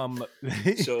 Yes.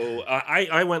 So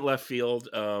I went left field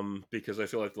because I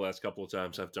feel like the last couple of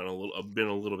times I've been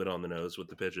a little bit on the nose with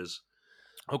the pitches.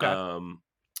 Okay.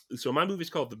 So my movie's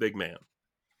called The Big Man.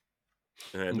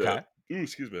 And Okay.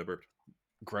 Excuse me, I burped.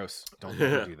 Gross. Don't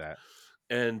ever do that.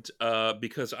 And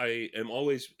because I am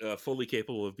always fully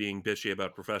capable of being bitchy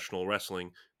about professional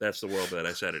wrestling, that's the world that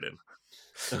I set it in.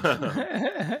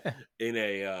 I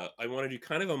want to do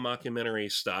kind of a mockumentary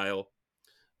style,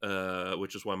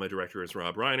 which is why my director is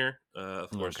Rob Reiner, of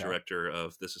course, Okay. director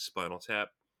of This Is Spinal Tap.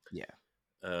 Yeah.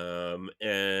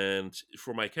 And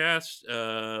for my cast,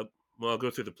 well, I'll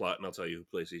go through the plot and I'll tell you who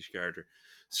plays each character.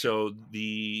 So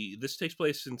this takes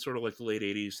place in sort of like the late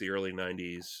 80s, the early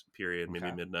 90s period, maybe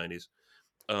Okay. mid 90s.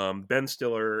 Ben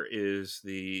Stiller is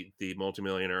the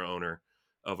multimillionaire owner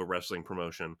of a wrestling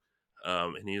promotion.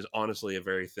 And he's honestly a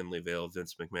very thinly veiled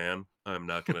Vince McMahon. I'm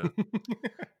not going to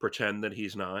pretend that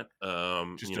he's not.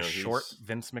 Just a short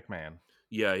Vince McMahon.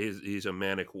 Yeah, he's a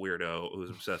manic weirdo who's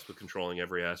obsessed with controlling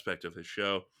every aspect of his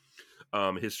show.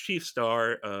 His chief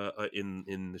star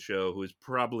in the show, who has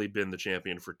probably been the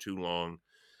champion for too long,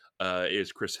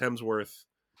 is Chris Hemsworth,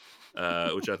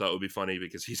 which I thought would be funny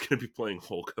because he's going to be playing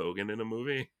Hulk Hogan in a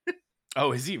movie.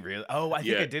 Oh, is he really? Oh, I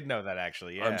think Yeah. I did know that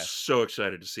actually. Yeah. I'm so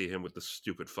excited to see him with the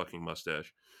stupid fucking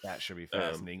mustache. That should be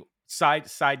fascinating.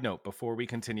 Side note, before we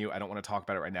continue, I don't want to talk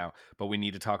about it right now, but we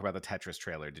need to talk about the Tetris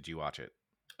trailer. Did you watch it?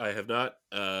 I have not.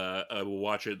 I will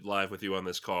watch it live with you on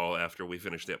this call after we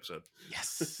finish the episode.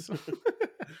 Yes.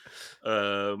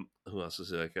 Who else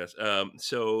is it, I guess?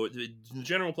 So the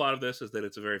general plot of this is that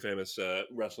it's a very famous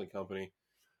wrestling company,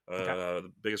 the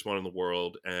biggest one in the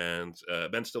world, and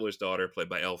Ben Stiller's daughter, played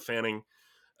by Elle Fanning,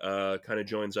 kind of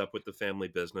joins up with the family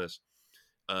business.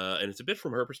 And it's a bit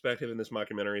from her perspective in this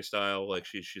mockumentary style. Like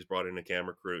she's brought in a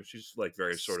camera crew. She's like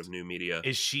very sort of new media.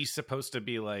 Is she supposed to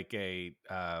be like a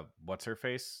what's her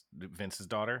face, Vince's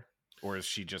daughter, or is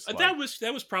she just like...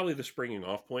 that was probably the springing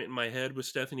off point in my head with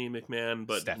Stephanie McMahon,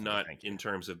 but not in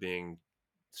terms of being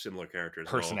similar characters,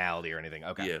 personality or anything?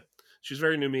 Okay, yeah, she's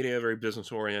very new media, very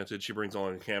business oriented. She brings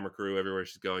along a camera crew everywhere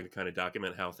she's going to kind of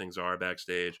document how things are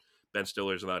backstage. Ben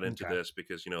Stiller's not into this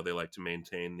because they like to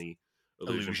maintain the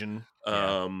illusion.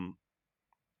 Yeah.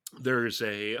 There's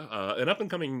an up and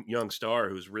coming young star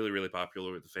who's really, really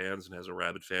popular with the fans and has a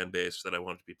rabid fan base that I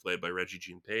want to be played by Reggie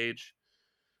Jean Page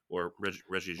or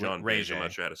Reggie Jean Page. I'm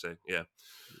not sure how to say. Yeah.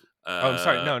 I'm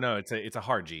sorry. No. It's a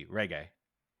hard G. Reggae.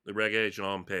 The Reggae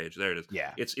Jean Page. There it is.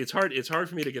 Yeah. It's hard. It's hard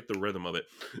for me to get the rhythm of it.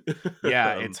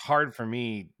 Yeah. It's hard for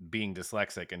me being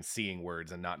dyslexic and seeing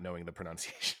words and not knowing the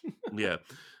pronunciation. Yeah.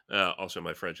 Also,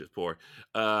 my French is poor.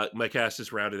 My cast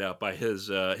is rounded out by his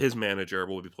manager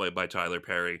will be played by Tyler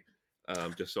Perry,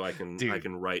 just so I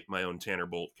can write my own Tanner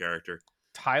Bolt character.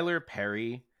 Tyler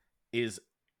Perry is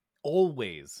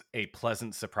always a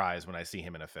pleasant surprise when I see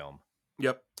him in a film.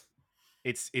 Yep.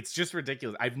 It's just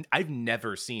ridiculous. I've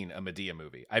never seen a Medea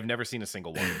movie. I've never seen a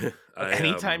single one.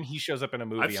 Anytime he shows up in a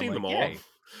movie, I've seen them all. Yay.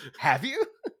 Have you?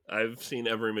 I've seen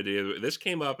every Medea. This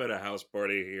came up at a house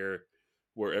party here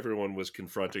where everyone was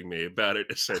confronting me about it,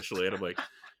 essentially. And I'm like,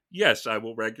 yes, I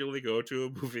will regularly go to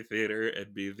a movie theater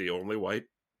and be the only white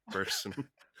person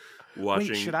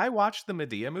watching. Wait, should I watch the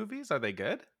Medea movies? Are they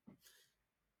good?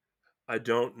 I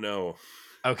don't know.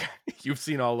 Okay. You've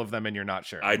seen all of them and you're not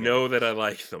sure. I know that I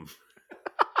like them.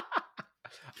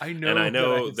 I know. And I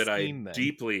know that them.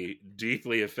 deeply,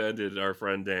 deeply offended our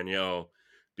friend Danielle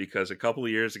because a couple of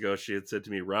years ago she had said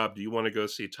to me, Rob, do you want to go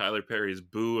see Tyler Perry's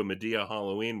Boo and Medea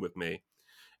Halloween with me?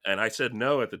 And I said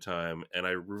no at the time. And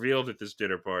I revealed at this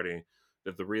dinner party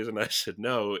that the reason I said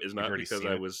no is not already because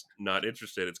seen I it? was not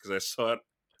interested. It's because I saw it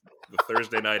the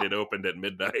Thursday night it opened at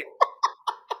midnight.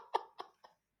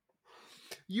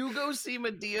 You go see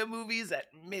Medea movies at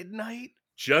midnight?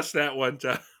 Just that one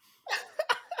time.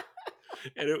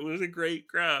 And it was a great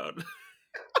crowd.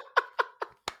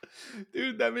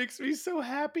 Dude, that makes me so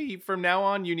happy. From now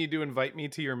on, you need to invite me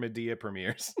to your Medea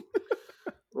premieres.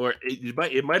 Or it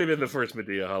might have been the first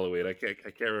Medea Halloween. I can't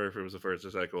remember if it was the first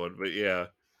or second one, but yeah.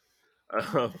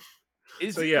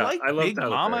 Is So it yeah, like I love Big Tyler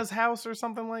Perry. Mama's house or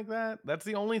something like that? That's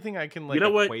the only thing I can like You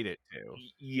know what? equate it to.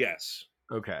 Yes.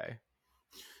 Okay.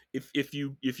 If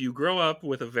you grow up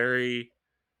with a very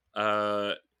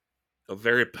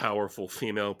powerful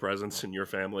female presence in your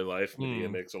family life, Medea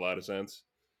makes a lot of sense.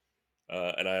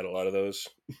 And I had a lot of those.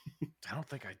 I don't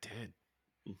think I did.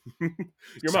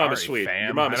 Your mom is Sorry, sweet. fam.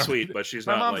 Your mom I is don't- sweet, but she's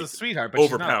My not mom's like a sweetheart, but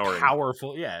she's overpowering. not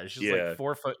powerful. Yeah, she's Yeah. like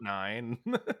 4'9".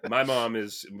 My mom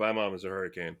is a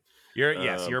hurricane.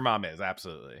 Yes, your mom is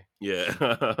absolutely. Yeah,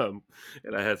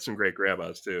 and I had some great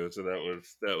grandmas too, so that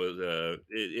was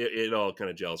it all kind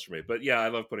of gels for me. But yeah, I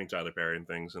love putting Tyler Perry in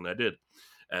things, and I did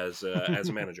as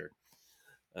a manager.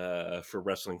 For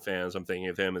wrestling fans, I'm thinking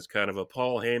of him as kind of a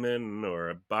Paul Heyman or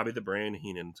a Bobby the Brain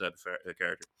Heenan type of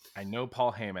character. I know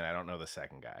Paul Heyman. I don't know the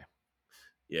second guy.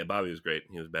 Yeah, Bobby was great.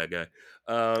 He was a bad guy.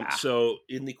 So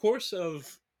in the course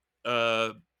of,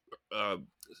 I'm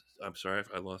sorry,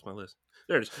 I lost my list.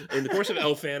 There it is. In the course of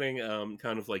Elle Fanning,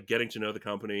 kind of like getting to know the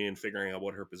company and figuring out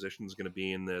what her position is going to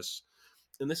be in this,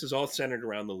 and this is all centered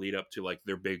around the lead up to like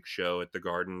their big show at the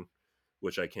Garden,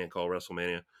 which I can't call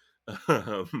WrestleMania.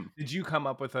 Did you come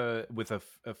up with a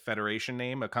federation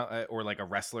name, or like a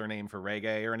wrestler name for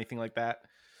reggae or anything like that?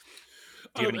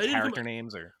 Do you have any character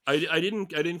names or? I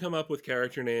didn't come up with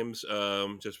character names,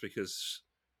 just because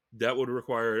that would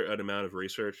require an amount of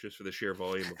research just for the sheer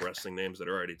volume of wrestling names that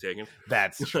are already taken.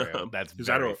 That's true. That's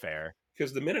very fair.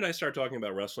 Because the minute I start talking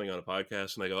about wrestling on a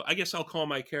podcast and I go, I guess I'll call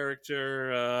my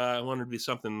character, I want it to be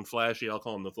something flashy, I'll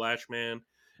call him the Flash Man.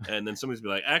 And then somebody's be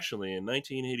like, actually, in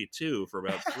 1982, for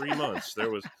about 3 months, there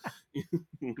was...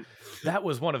 That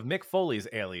was one of Mick Foley's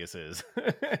aliases.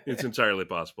 It's entirely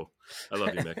possible. I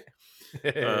love you,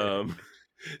 Mick.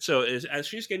 So as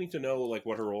she's getting to know like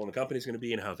what her role in the company is going to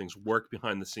be and how things work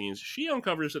behind the scenes, she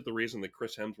uncovers that the reason that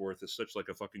Chris Hemsworth is such like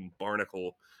a fucking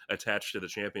barnacle attached to the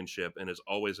championship and is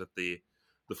always at the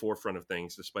forefront of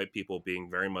things, despite people being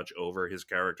very much over his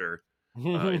character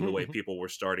in the way people were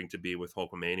starting to be with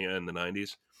Hulkamania in the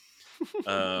 90s,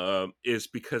 is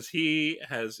because he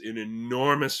has an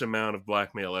enormous amount of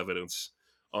blackmail evidence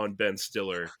on Ben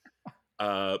Stiller.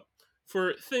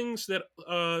 For things that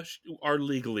are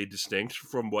legally distinct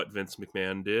from what Vince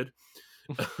McMahon did.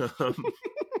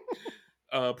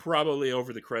 Probably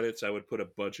over the credits, I would put a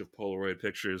bunch of Polaroid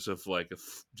pictures of like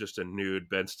just a nude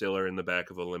Ben Stiller in the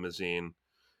back of a limousine,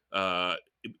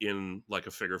 in like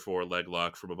a figure four leg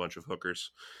lock from a bunch of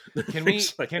hookers. Can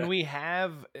we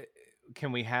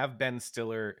have Ben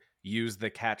Stiller use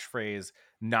the catchphrase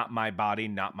 "Not my body,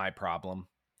 not my problem"?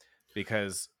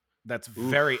 Because that's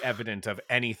very evident of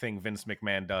anything Vince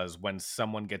McMahon does when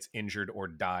someone gets injured or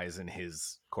dies in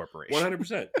his corporation.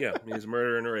 100%. Yeah, he's a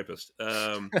murderer and a rapist.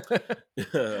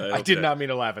 I did not mean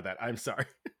to laugh at that. I'm sorry.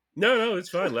 No, it's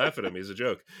fine. Laugh at him. He's a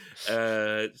joke.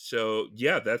 So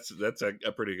yeah, that's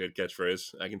a pretty good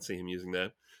catchphrase. I can see him using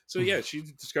that. So yeah, she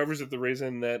discovers that the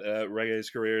reason that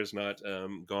Reggae's career has not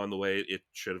gone the way it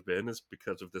should have been is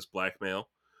because of this blackmail.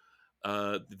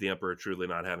 The Emperor truly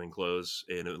not having clothes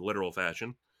in a literal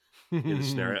fashion. In the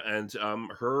scenario, and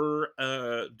her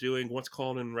doing what's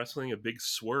called in wrestling a big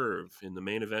swerve in the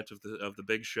main event of the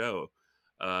big show,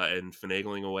 and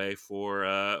finagling away for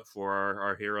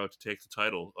our hero to take the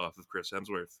title off of Chris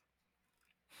Hemsworth,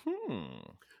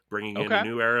 bringing in a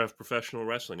new era of professional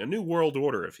wrestling, a new world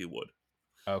order, if you would.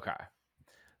 Okay,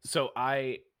 so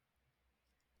I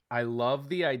love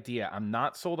the idea. I'm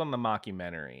not sold on the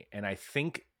mockumentary, and I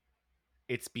think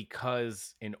it's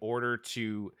because in order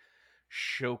to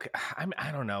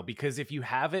I don't know, because if you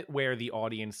have it where the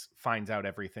audience finds out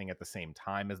everything at the same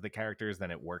time as the characters,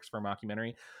 then it works for a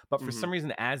mockumentary. But for some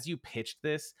reason, as you pitched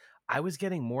this, I was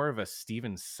getting more of a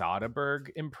Steven Soderbergh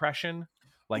impression,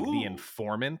 like The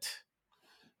Informant.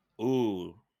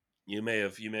 Ooh, you may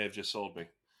have just sold me.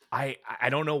 I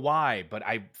don't know why, but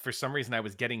for some reason I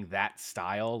was getting that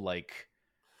style. Like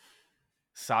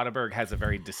Soderbergh has a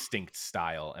very distinct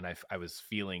style, and I was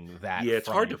feeling that. Yeah, it's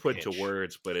hard to put to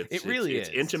words, but it's is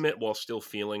intimate while still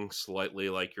feeling slightly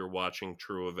like you're watching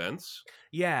true events.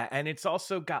 Yeah, and it's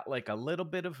also got like a little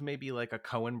bit of maybe like a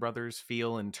Coen Brothers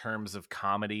feel in terms of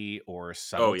comedy or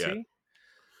subtlety.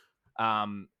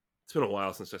 It's been a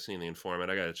while since I've seen The Informant.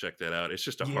 I got to check that out. It's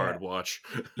just a Yeah. hard watch.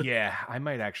 Yeah, I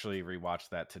might actually rewatch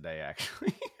that today,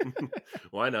 actually.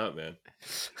 Why not, man?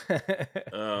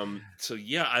 So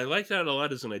yeah, I like that a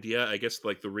lot as an idea. I guess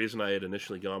like the reason I had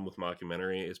initially gone with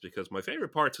mockumentary is because my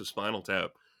favorite parts of Spinal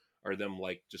Tap are them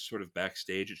like just sort of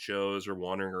backstage at shows or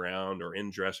wandering around or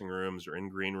in dressing rooms or in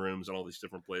green rooms and all these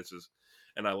different places.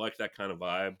 And I like that kind of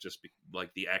vibe, just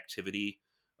like the activity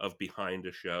of behind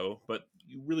a show. But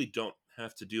you really don't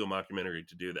have to do a mockumentary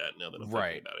to do that now that I'm thinking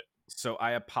Right. about it. So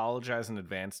I apologize in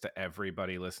advance to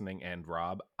everybody listening and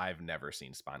Rob. I've never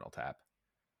seen Spinal Tap.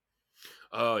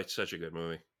 Oh, it's such a good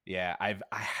movie. Yeah,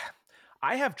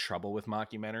 I have trouble with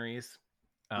mockumentaries.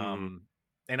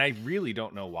 And I really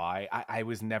don't know why. I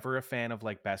was never a fan of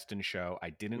like Best in Show. I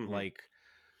didn't like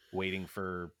Waiting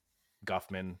for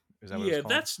Guffman. Is that what it's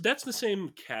called? that's the same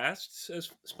cast as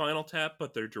Spinal Tap,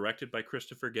 but they're directed by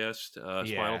Christopher Guest.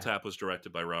 Spinal Tap was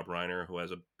directed by Rob Reiner, who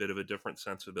has a bit of a different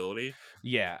sensibility.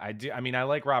 Yeah, I do. I mean, I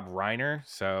like Rob Reiner,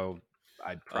 so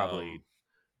I'd probably.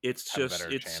 It's have a just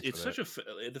better it's chance with such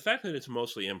the fact that it's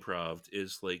mostly improv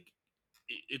is like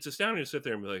it's astounding to sit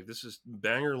there and be like, this is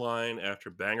banger line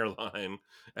after banger line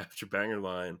after banger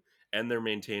line, and they're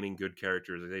maintaining good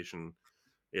characterization.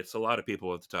 It's a lot of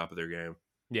people at the top of their game.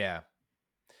 Yeah.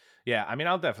 Yeah, I mean,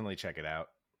 I'll definitely check it out.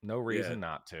 No reason Yeah.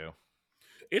 not to.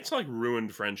 It's like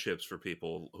ruined friendships for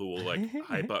people who will like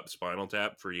hype up Spinal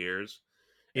Tap for years.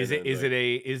 Is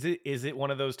it one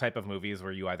of those type of movies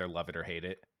where you either love it or hate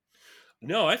it?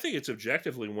 No, I think it's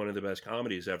objectively one of the best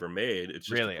comedies ever made. It's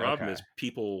just Really? the problem Okay. is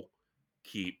people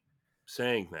keep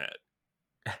saying that.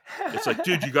 It's like,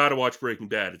 dude, you got to watch Breaking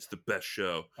Bad. It's the best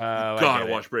show. You got to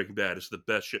watch Breaking Bad. It's the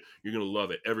best show. You're going to love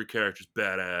it. Every character's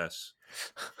badass.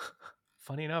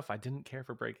 Funny enough, I didn't care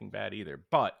for Breaking Bad either,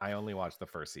 but I only watched the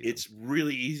first season. It's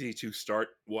really easy to start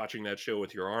watching that show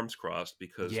with your arms crossed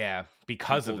because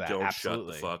because of that, don't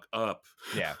absolutely. shut the fuck up.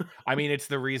 Yeah, I mean, it's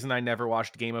the reason I never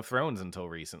watched Game of Thrones until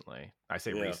recently. I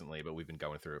say recently, but we've been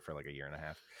going through it for like a year and a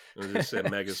half. I was just saying,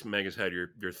 Mega's had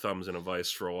your thumbs in a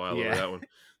vice for a while over that one.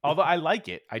 Although I like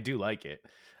it, I do like it.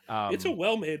 It's a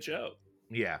well-made show.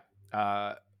 Yeah,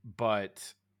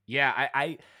 but yeah,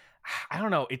 I don't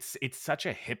know. It's such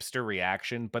a hipster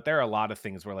reaction, but there are a lot of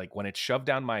things where like when it's shoved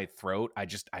down my throat,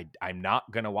 I'm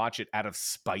not gonna watch it out of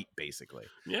spite, basically.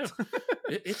 Yeah,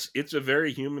 it's a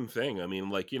very human thing. I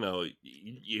mean, like, you know,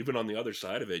 even on the other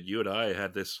side of it, you and I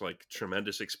had this like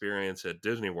tremendous experience at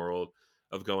Disney World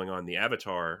of going on the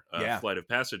Avatar Flight of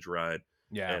Passage ride.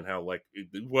 Yeah, and how like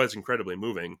it was incredibly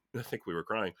moving. I think we were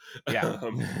crying. Yeah,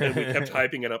 and we kept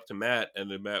hyping it up to Matt, and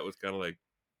then Matt was kind of like,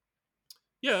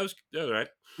 "Yeah, that was all right."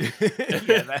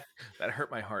 Yeah, that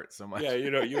hurt my heart so much. Yeah,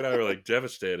 you know, you and I were like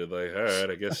devastated. Like, all right,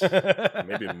 I guess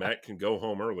maybe Matt can go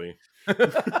home early.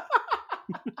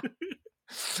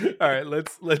 All right,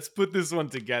 let's put this one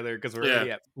together because we're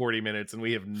already at 40 minutes and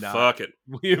we have not. Fuck it.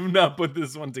 We have not put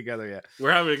this one together yet.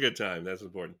 We're having a good time. That's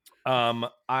important.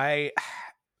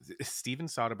 Steven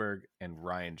Soderbergh and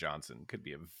Ryan Johnson could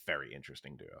be a very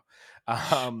interesting duo.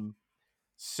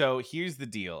 So here's the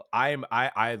deal.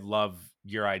 I love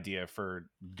your idea for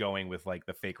going with like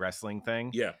the fake wrestling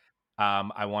thing. Yeah.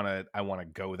 I wanna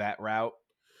go that route.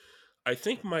 I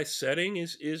think my setting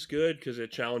is good because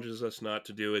it challenges us not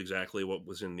to do exactly what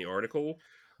was in the article.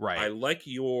 Right. I like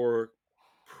your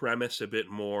premise a bit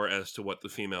more as to what the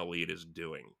female lead is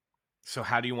doing. So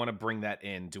how do you want to bring that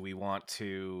in? Do we want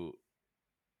to?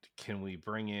 Can we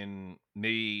bring in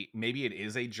maybe it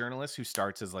is a journalist who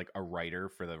starts as like a writer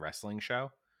for the wrestling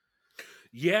show?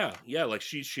 Yeah, like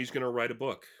she's gonna write a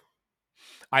book.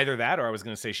 Either that, or I was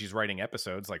gonna say she's writing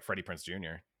episodes like Freddie Prinze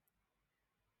Jr.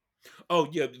 Oh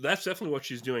yeah, that's definitely what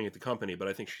she's doing at the company. But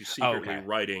I think she's secretly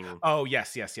writing. Oh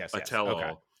yes. A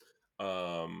tell-all.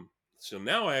 Okay. So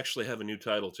now I actually have a new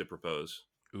title to propose.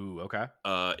 Ooh, okay.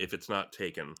 If it's not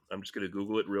taken, I'm just going to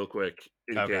Google it real quick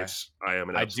in case I am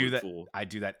an absolute fool. I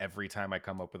do that every time I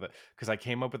come up with it because I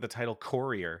came up with the title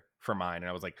Courier for mine, and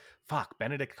I was like, "Fuck!"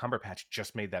 Benedict Cumberbatch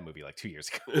just made that movie like 2 years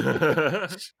ago.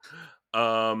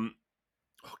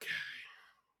 Okay.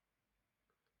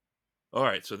 All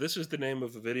right. So this is the name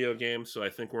of a video game. So I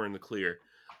think we're in the clear.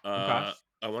 I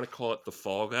want to call it The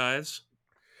Fall Guys.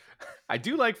 I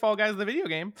do like Fall Guys, the video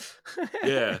game.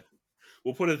 Yeah.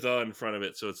 We'll put a "the" in front of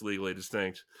it so it's legally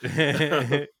distinct.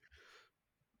 The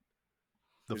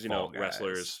Because, you know,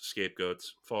 wrestlers,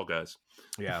 scapegoats, Fall Guys.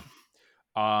 Yeah.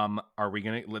 Are we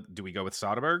gonna do we go with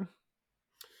Soderbergh?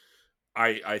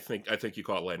 I think you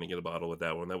caught lightning in a bottle with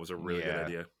that one. That was a really good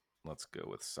idea. Let's go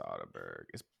with Soderbergh.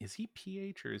 Is he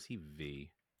PH or is he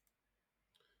V?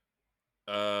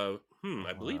 I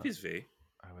believe he's V.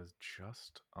 I was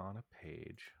just on a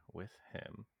page with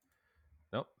him.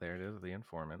 Nope, there it is. The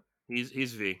informant. He's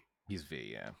V. He's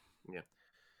V. Yeah. Yeah.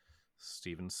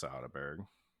 Steven Soderbergh.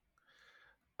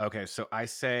 Okay, so I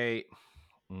say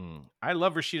I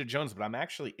love Rashida Jones, but I'm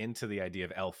actually into the idea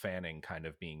of Elle Fanning kind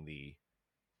of being the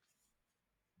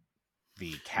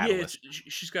catalyst. Yeah,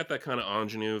 she's got that kind of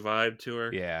ingenue vibe to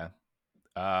her. Yeah.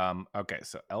 Okay,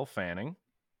 so Elle Fanning,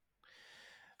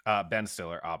 Ben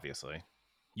Stiller, obviously.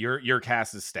 Your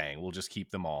cast is staying. We'll just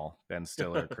keep them all. Ben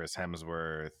Stiller, Chris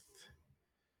Hemsworth.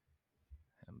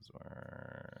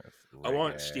 I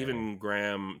want Reggae. Stephen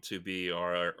Graham to be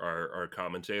our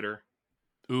commentator.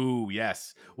 Ooh,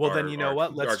 yes. Well, then you know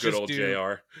what? Our good old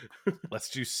JR. Let's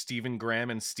do Stephen Graham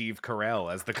and Steve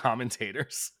Carell as the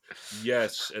commentators.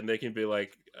 Yes, and they can be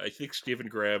like, I think Stephen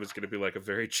Graham is going to be like a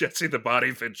very Jesse the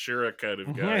Body Ventura kind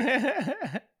of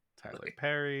guy. Tyler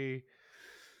Perry,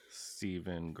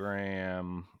 Stephen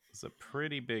Graham. It's a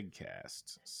pretty big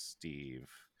cast. Steve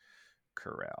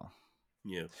Carell.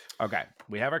 Yeah. Okay,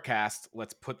 we have our cast.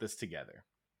 Let's put this together.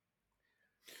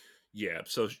 Yeah,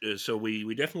 so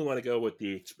we definitely want to go with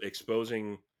the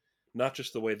exposing not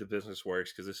just the way the business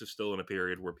works, because this is still in a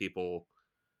period where people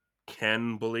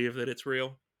can believe that it's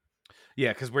real.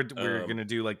 Yeah, because we're gonna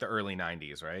do like the early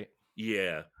 90s, right?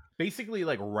 Yeah. Basically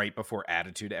like right before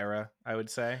Attitude Era, I would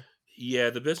say. Yeah,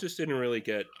 the business didn't really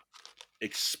get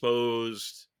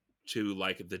exposed to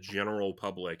like the general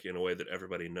public in a way that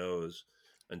everybody knows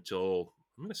until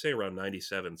I'm going to say around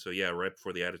 97. So yeah, right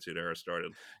before the Attitude Era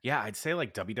started. Yeah, I'd say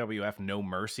like WWF No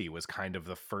Mercy was kind of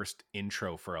the first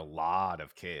intro for a lot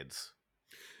of kids.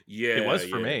 Yeah. It was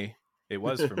for me. It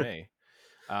was for me.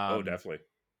 Oh, definitely.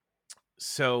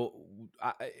 So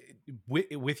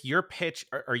with your pitch,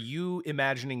 are you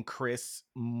imagining Chris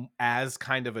as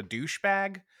kind of a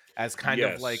douchebag? As kind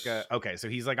of like a, okay, so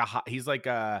he's like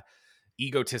a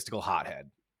egotistical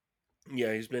hothead.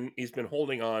 Yeah, he's been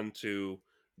holding on to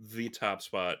the top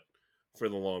spot for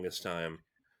the longest time,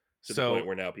 to the point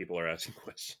where now people are asking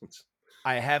questions.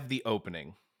 I have the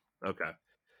opening. Okay.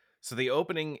 So the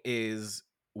opening is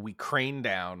we crane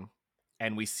down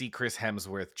and we see Chris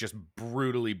Hemsworth just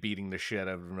brutally beating the shit out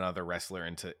of another wrestler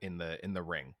in the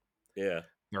ring. Yeah.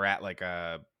 They're at like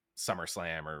a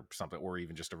SummerSlam or something, or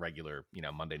even just a regular,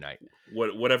 Monday night.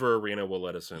 Whatever arena will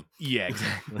let us in. Yeah,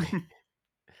 exactly.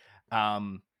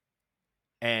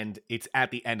 And it's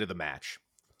at the end of the match.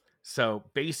 So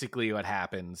basically what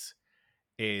happens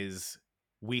is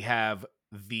we have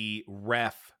the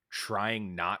ref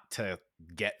trying not to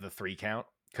get the 3 count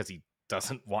because he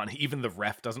doesn't want, even the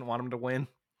ref doesn't want him to win.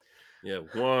 Yeah,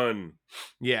 1.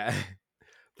 Yeah.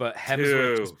 But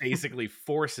Hemsworth just basically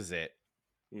forces it.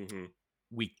 Mm-hmm.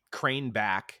 We crane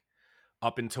back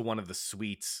up into one of the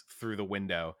suites through the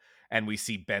window, and we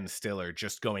see Ben Stiller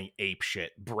just going apeshit,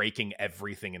 breaking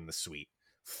everything in the suite,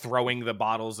 throwing the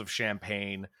bottles of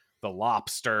champagne, the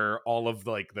lobster, all of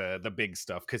like the big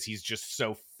stuff, because he's just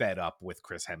so fed up with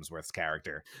Chris Hemsworth's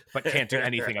character, but can't do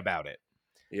anything about it.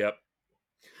 Yep.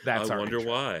 That's I wonder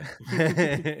why.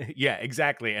 Yeah,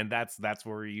 exactly. And that's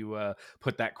where you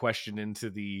put that question into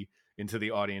the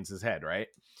audience's head, right?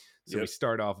 So we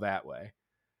start off that way.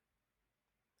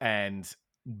 And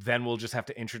then we'll just have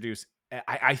to introduce,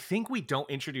 I think we don't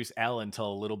introduce Elle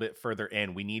until a little bit further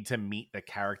in. We need to meet the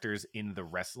characters in the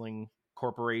wrestling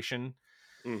corporation.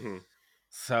 Mm-hmm.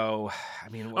 So, I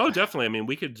mean... Oh, definitely. I mean,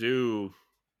 we could do,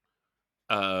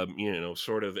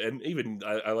 sort of, and even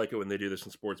I like it when they do this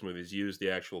in sports movies, use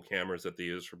the actual cameras that they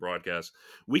use for broadcast.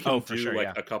 We can do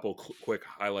a couple quick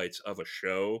highlights of a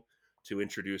show to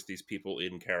introduce these people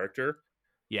in character.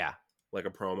 Yeah. Like a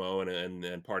promo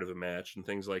and part of a match and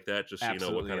things like that, just so you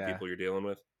know what kind of people you're dealing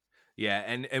with. Yeah,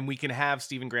 and we can have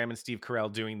Stephen Graham and Steve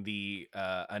Carell doing the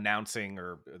announcing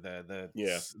or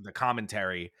the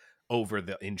commentary over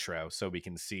the intro, so we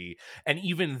can see, and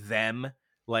even them,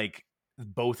 like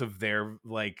both of their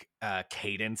like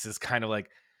cadence is kind of like,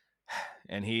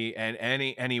 and he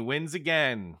wins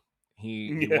again.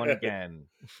 He won again.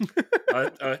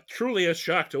 Truly a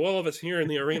shock to all of us here in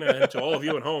the arena and to all of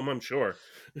you at home, I'm sure.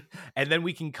 And then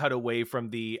we can cut away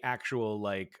from the actual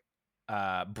like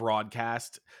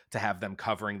broadcast to have them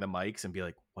covering the mics and be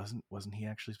like, wasn't he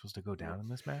actually supposed to go down in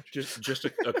this match? Just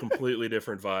a completely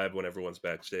different vibe when everyone's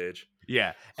backstage.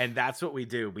 Yeah, and that's what we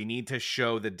do. We need to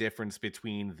show the difference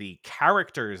between the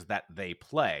characters that they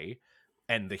play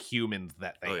and the humans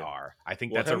that they are. I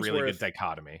think that's a really good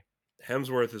dichotomy.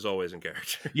 Hemsworth is always in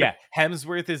character. Yeah,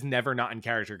 Hemsworth is never not in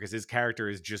character because his character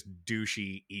is just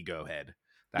douchey ego head.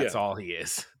 That's all he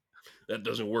is. That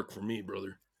doesn't work for me,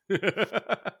 brother.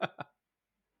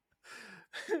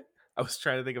 I was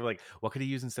trying to think of like what could he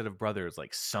use instead of brothers,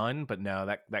 like son, but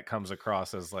no, that comes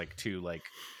across as like too like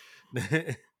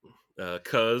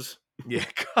cuz. Yeah,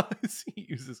 cuz he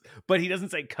uses, but he doesn't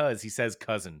say cuz, he says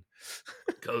cousin.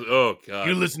 Oh God!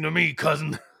 You listen to me,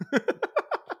 cousin.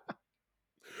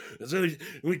 So,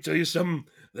 let me tell you something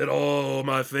that all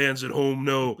my fans at home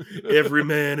know. Every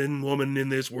man and woman in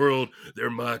this world, they're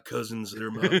my cousins.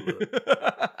 They're my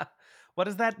blood. What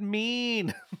does that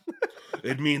mean?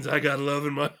 It means I got love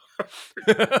in my.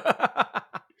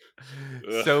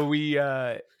 so we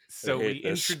hate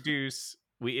this.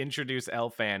 introduce Elle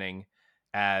Fanning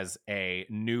as a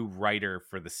new writer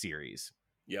for the series.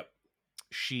 Yep.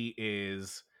 She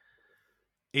is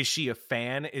she a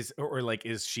fan? Or like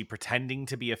is she pretending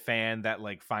to be a fan that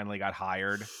like finally got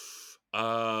hired?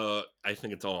 I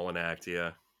think it's all an act.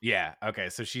 Yeah. Yeah. Okay.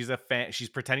 So she's a fan. She's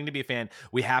pretending to be a fan.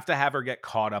 We have to have her get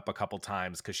caught up a couple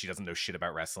times because she doesn't know shit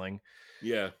about wrestling.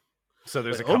 Yeah. So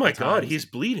there's Like, a couple oh my times. God, he's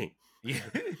bleeding. Yeah.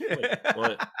 Like,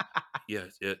 what? Yeah,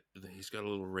 he's got a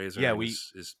little razor. Yeah, in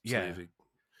his yeah. sleeve.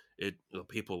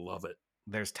 People love it.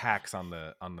 There's tacks on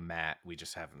the mat. We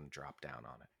just haven't dropped down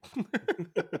on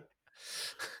it.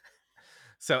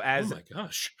 So Oh my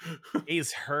gosh.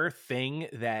 is her thing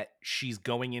that she's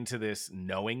going into this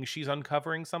knowing she's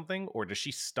uncovering something, or does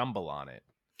she stumble on it?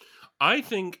 I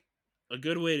think a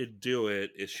good way to do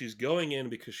it is she's going in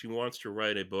because she wants to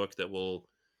write a book that will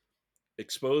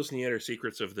expose the inner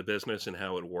secrets of the business and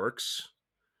how it works.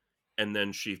 And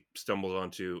then she stumbles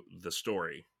onto the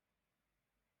story.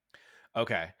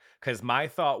 Okay. Because my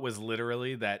thought was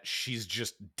literally that she's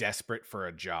just desperate for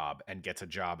a job and gets a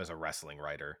job as a wrestling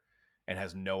writer and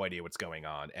has no idea what's going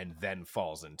on and then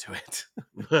falls into it.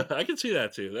 I can see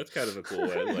that too. That's kind of a cool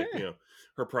way. Like,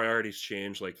 her priorities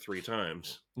change like 3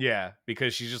 times. Yeah,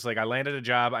 because she's just like, I landed a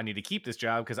job. I need to keep this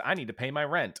job because I need to pay my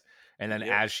rent. And then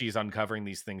as she's uncovering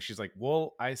these things, she's like,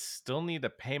 well, I still need to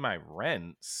pay my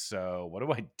rent. So what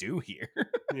do I do here?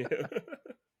 Yeah.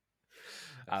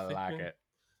 I like it.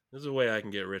 There's a way I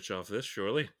can get rich off this,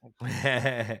 surely.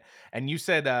 And you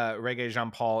said Reggae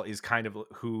Jean-Paul is kind of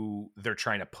who they're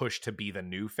trying to push to be the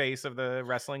new face of the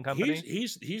wrestling company.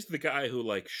 He's the guy who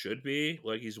like should be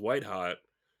like, he's white hot.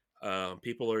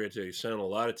 People are going to sell a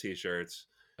lot of t-shirts.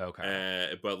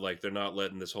 Okay, but like they're not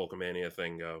letting this Hulkamania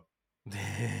thing go.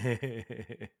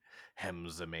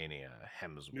 Hemsmania,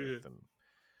 Hemsworth, and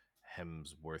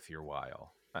Hemsworth your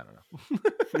while. I don't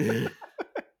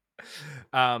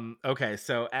know. Okay,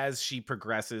 so as she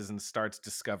progresses and starts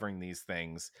discovering these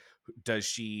things, does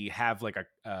she have like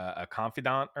a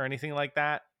confidant or anything like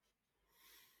that?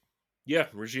 Yeah,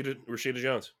 Rashida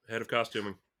Jones, head of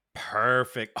costuming.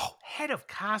 Perfect. Oh, head of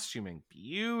costuming.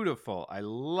 Beautiful. I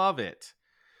love it.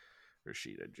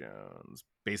 Rashida Jones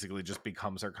basically just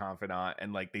becomes her confidant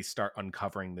and like they start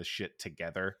uncovering this shit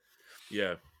together.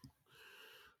 Yeah.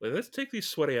 Like, let's take these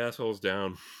sweaty assholes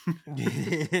down.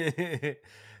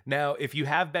 Now, if you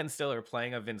have Ben Stiller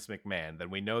playing a Vince McMahon,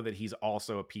 then we know that he's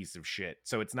also a piece of shit.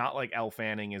 So it's not like Elle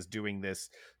Fanning is doing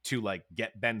this to like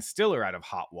get Ben Stiller out of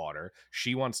hot water.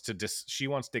 She wants to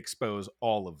expose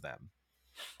all of them.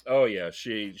 Oh yeah, I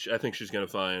think she's going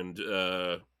to find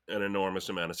an enormous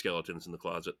amount of skeletons in the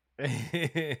closet.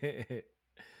 Okay,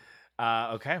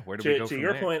 where do we go to from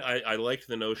your there? point, I liked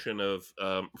the notion of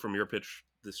from your pitch,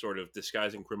 this sort of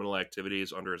disguising criminal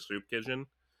activities under a soup kitchen.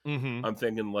 Mm-hmm. I'm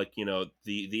thinking like,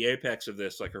 the apex of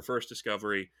this, like her first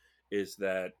discovery is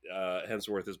that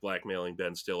Hemsworth is blackmailing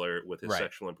Ben Stiller with his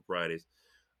sexual improprieties.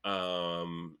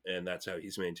 And that's how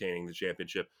he's maintaining the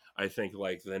championship. I think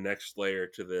like the next layer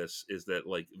to this is that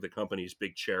like the company's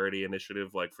big charity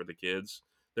initiative, like for the kids,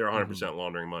 they're 100%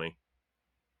 laundering money.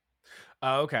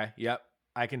 Oh, okay. Yep.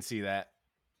 I can see that.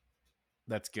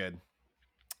 That's good.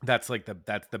 That's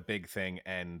the big thing.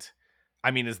 And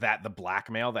I mean, is that the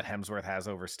blackmail that Hemsworth has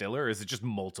over Stiller? Or is it just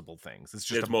multiple things? It's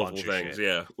just multiple things. Shit.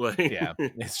 Yeah. Like, yeah.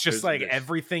 It's just like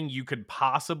everything you could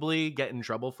possibly get in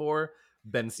trouble for,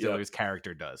 Ben Stiller's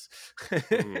character does.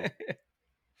 Mm-hmm.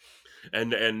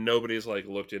 And nobody's like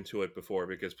looked into it before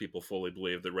because people fully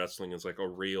believe that wrestling is like a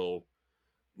real,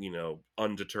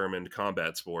 undetermined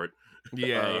combat sport.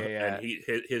 Yeah. And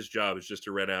his job is just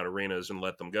to rent out arenas and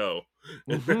let them go.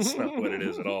 And that's not what it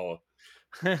is at all.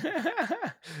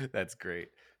 That's great.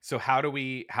 So how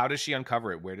does she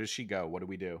uncover it? Where does she go? What do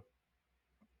we do?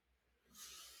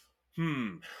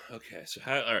 Okay. So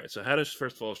how does,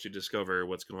 first of all, she discover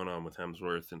what's going on with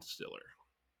Hemsworth and Stiller?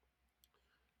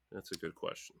 That's a good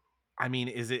question. I mean,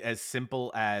 is it as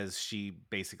simple as she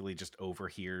basically just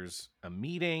overhears a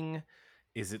meeting?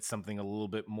 Is it something a little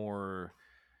bit more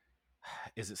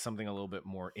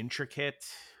intricate?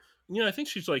 I think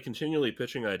she's like continually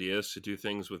pitching ideas to do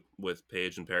things with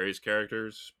Paige and Perry's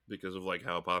characters because of like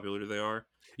how popular they are.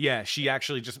 Yeah, she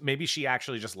actually just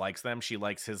likes them. She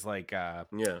likes his like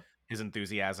his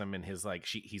enthusiasm and his like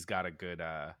he's got a good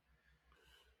I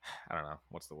don't know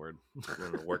what's the word.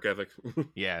 Work ethic.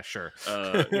 Yeah, sure.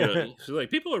 So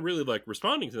like people are really like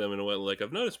responding to them in a way. Like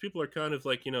I've noticed people are kind of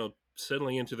like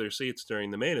settling into their seats during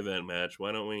the main event match.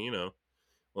 Why don't we why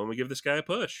don't we give this guy a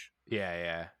push?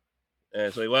 Yeah. And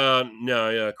it's like, well, no,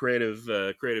 yeah, creative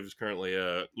is currently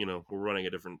we're running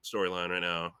a different storyline right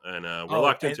now, and we're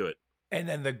locked into it. And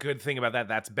then the good thing about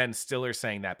that's Ben Stiller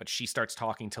saying that, but she starts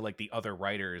talking to like the other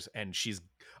writers, and she's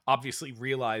obviously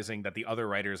realizing that the other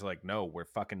writers are like, no, we're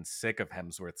fucking sick of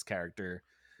Hemsworth's character.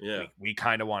 Yeah. We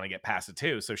kind of want to get past it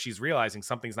too. So she's realizing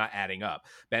something's not adding up.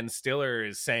 Ben Stiller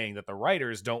is saying that the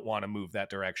writers don't want to move that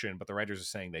direction, but the writers are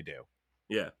saying they do.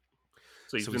 Yeah.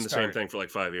 So he's been the same thing for like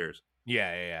 5 years.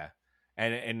 Yeah.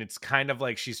 And it's kind of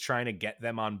like she's trying to get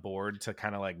them on board to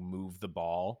kind of like move the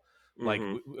ball. Like,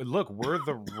 look, we're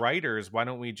the writers. Why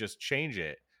don't we just change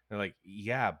it? They're like,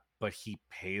 yeah, but he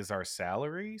pays our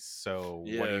salary. So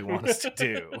what do you want us to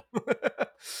do?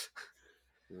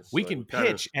 We can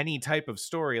pitch any type of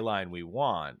storyline we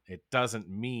want. It doesn't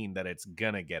mean that it's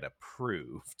going to get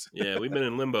approved. Yeah, we've been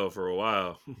in limbo for a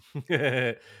while.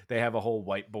 They have a whole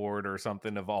whiteboard or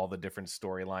something of all the different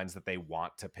storylines that they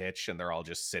want to pitch, and they're all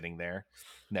just sitting there,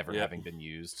 never having been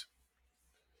used.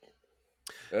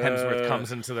 Hemsworth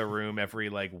comes into the room every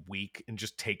like week and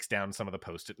just takes down some of the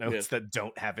Post-it notes that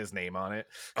don't have his name on it.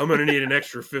 I'm gonna need an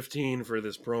extra 15 for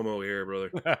this promo here, brother.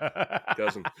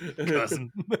 Cousin.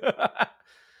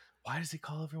 Why does he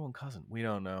call everyone cousin? We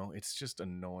don't know. It's just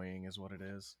annoying is what it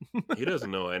is. He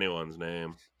doesn't know anyone's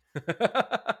name.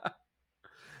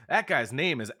 That guy's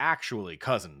name is actually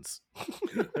Cousins.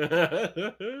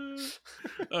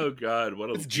 Oh God, what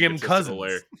a it's Jim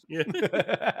Cousins. Yeah.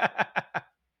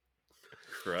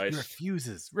 Christ. He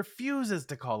refuses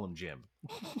to call him Jim.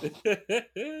 I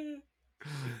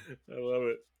love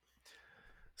it.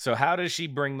 So how does she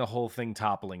bring the whole thing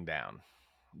toppling down?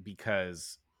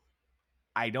 Because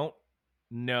I don't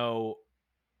know.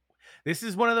 This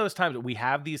is one of those times that we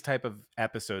have these type of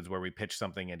episodes where we pitch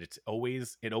something and it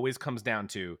always comes down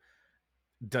to,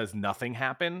 does nothing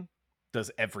happen? Does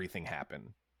everything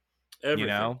happen?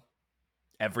 Everything.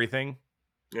 Everything.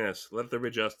 Yes, let there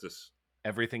be justice.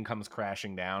 Everything comes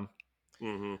crashing down.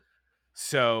 Mm-hmm.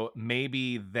 So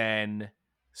maybe then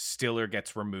Stiller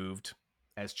gets removed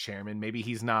as chairman. Maybe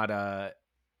he's not a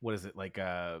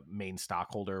main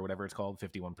stockholder or whatever it's called,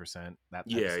 51%. That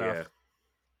type of stuff.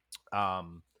 Yeah.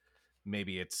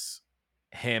 Maybe it's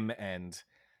him and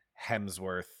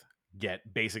Hemsworth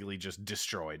get basically just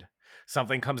destroyed.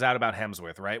 Something comes out about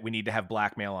Hemsworth, right? We need to have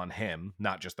blackmail on him,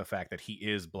 not just the fact that he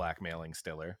is blackmailing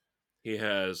Stiller. He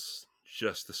has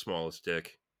just the smallest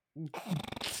dick.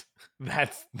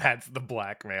 That's the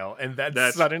blackmail, and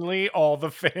that's suddenly all the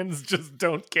fans just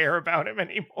don't care about him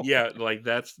anymore. Yeah, like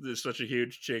there's such a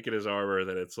huge chink in his armor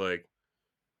that it's like,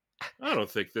 I don't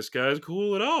think this guy's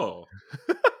cool at all.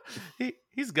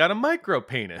 He's got a micro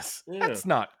penis. Yeah. That's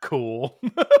not cool.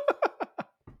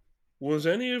 Was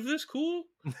any of this cool?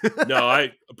 No,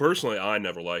 I personally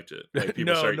never liked it. Like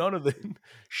none of them.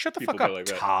 Shut the fuck up, like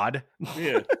Todd.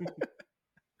 Yeah.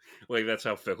 Like that's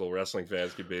how fickle wrestling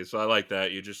fans can be. So I like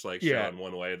that. You just like show in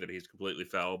one way that he's completely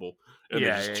fallible, and they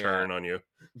just turn on you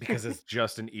because it's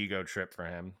just an ego trip for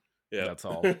him. Yeah, that's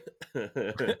all.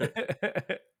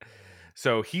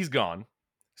 So he's gone.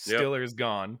 Stiller's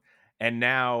gone, and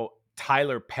now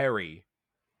Tyler Perry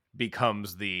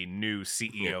becomes the new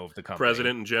CEO of the company,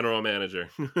 president and general manager.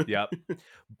 Yep.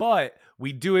 But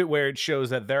we do it where it shows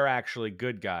that they're actually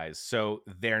good guys. So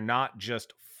they're not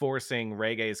just forcing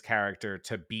Rege's character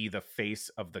to be the face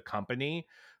of the company.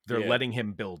 They're letting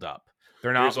him build up.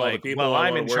 They're not like, well,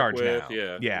 I'm in charge now.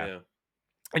 Yeah.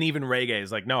 And even Rege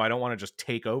is like, no, I don't want to just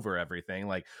take over everything.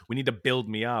 Like, we need to build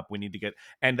me up. We need to get,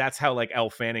 and that's how like Elle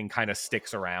Fanning kind of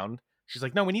sticks around. She's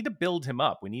like, no, we need to build him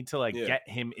up. We need to like get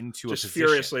him into just a position.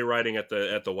 Furiously writing at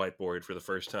the whiteboard for the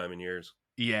first time in years.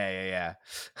 Yeah.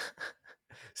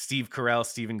 Steve Carell,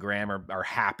 Stephen Graham are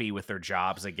happy with their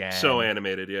jobs again. So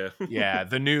animated, yeah. Yeah,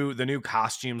 the new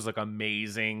costumes look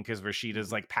amazing because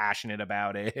Rashida's like passionate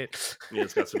about it. Yeah,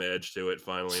 it's got some edge to it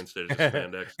finally instead of just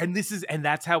spandex. And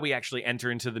that's how we actually enter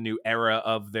into the new era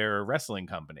of their wrestling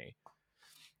company.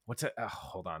 What's it?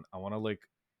 Hold on, I want to look.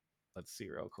 Let's see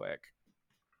real quick.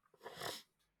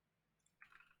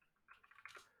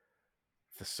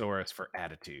 Thesaurus for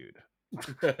attitude.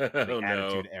 The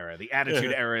attitude era. The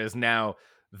attitude era is now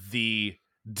the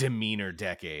demeanor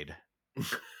decade.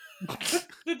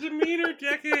 The demeanor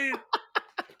decade.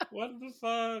 What the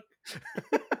fuck?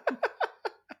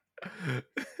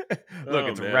 Look, Oh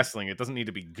it's man. wrestling. It doesn't need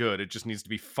to be good. It just needs to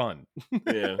be fun.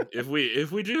 Yeah. If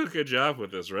we do a good job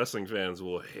with this, wrestling fans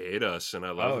will hate us, and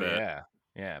I love Oh that. yeah,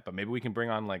 yeah. But maybe we can bring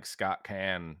on like Scott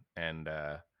Can and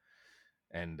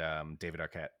David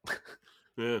Arquette.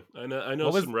 Yeah. I know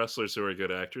what was some wrestlers who are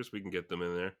good actors. We can get them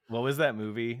in there. what was that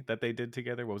movie that they did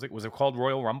together? What was it? Was it called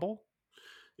Royal Rumble?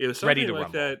 It was Ready something to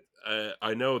like Rumble. that.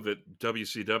 I know that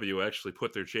WCW actually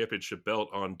put their championship belt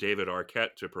on David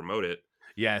Arquette to promote it,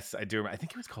 Yes, I do. I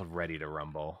think it was called Ready to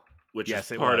Rumble. which is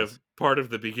Yes, it part of was. part of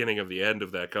the beginning of the end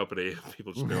of that company.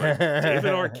 People just being like, David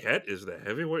Arquette is the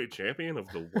heavyweight champion of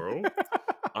the world.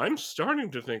 I'm starting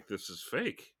to think this is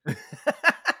fake.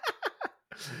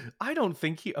 I don't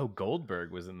think he. Oh,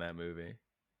 Goldberg was in that movie.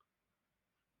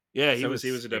 Yeah, he So was is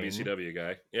he was a Sting. WCW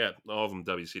guy. Yeah, all of them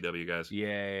WCW guys.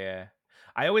 Yeah.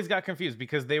 I always got confused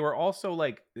because they were also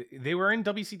like they were in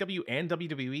WCW and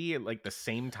WWE at like the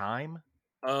same time.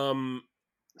 Um,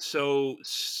 so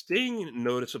Sting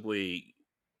noticeably,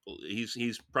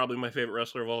 he's probably my favorite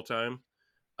wrestler of all time.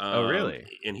 Oh, Um, really?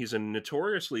 and he's a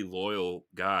notoriously loyal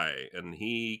guy, and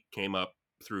he came up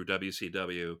through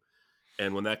WCW.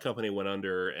 And when that company went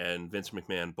under and Vince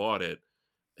McMahon bought it,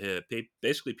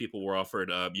 basically people were offered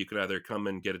you could either come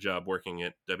and get a job working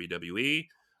at WWE,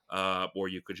 or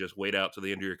you could just wait out to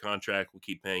the end of your contract. We'll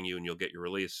keep paying you, and you'll get your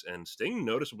release. And Sting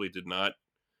noticeably did not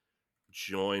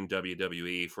join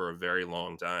WWE for a very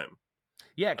long time.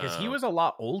 Yeah, because he Uh, was a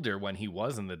lot older when he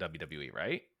was in the WWE,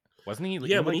 right? Wasn't he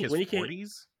yeah, in when like he his when he came,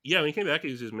 40s? yeah, when he came back, he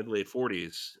was his mid late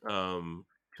 40s.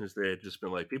 Because they had just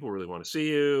been like, people really want to see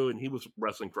you, and he was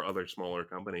wrestling for other smaller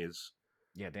companies.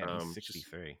 Yeah, damn, he's Just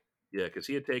 63. yeah, because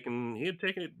he had taken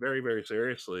it very very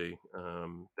seriously.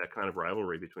 That kind of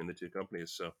rivalry between the two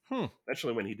companies. So Hmm.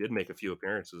 actually, when he did make a few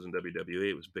appearances in WWE,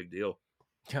 it was a big deal.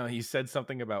 You said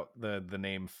something about the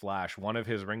name Flash. One of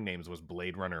his ring names was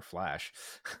Blade Runner Flash.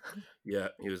 Yeah,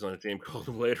 he was on a team called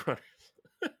the Blade Runners,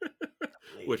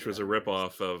 Blade which was a Runners.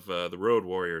 ripoff of the Road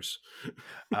Warriors.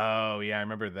 Oh yeah, I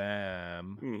remember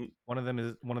them. Mhm.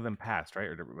 One of them passed, right?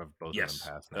 Or have both of them Yes,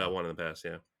 passed now? one in the past,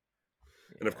 yeah.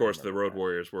 And Yeah, of I course, the remember Road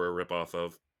Warriors were a ripoff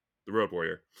of the Road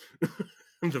Warrior,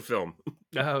 the film,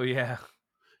 that. Oh yeah.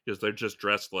 because they're just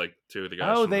dressed like two of the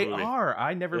guys Oh, from the they movie. are.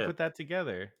 I never Yeah. put that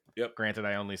together. Yep. Granted,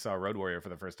 I only saw Road Warrior for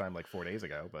the first time like 4 days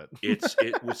ago, but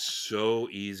It was so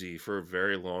easy for a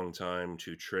very long time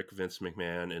to trick Vince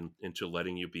McMahon into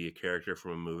letting you be a character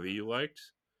from a movie you liked.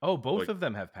 oh, both Like, of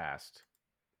them have passed.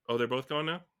 oh, they're both gone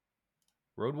now?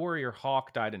 Road Warrior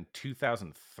Hawk died in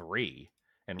 2003,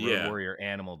 and Road Yeah. Warrior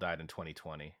Animal died in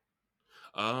 2020.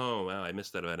 Oh, wow, I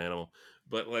missed that about Animal.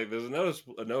 But like, there's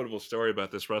a notable story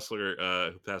about this wrestler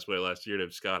who passed away last year,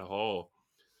 named Scott Hall,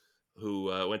 who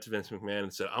went to Vince McMahon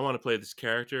and said, "I want to play this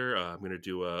character. I'm going to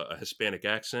do a Hispanic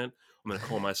accent. I'm going to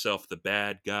call myself the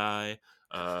bad guy.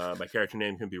 My character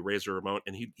name can be Razor Ramon."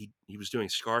 And he was doing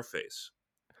Scarface,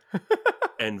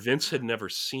 and Vince had never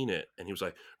seen it, and he was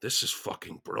like, "This is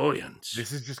fucking brilliant."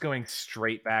 This is just going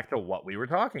straight back to what we were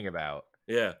talking about.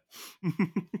 Yeah,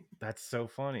 That's so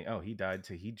funny. Oh, he died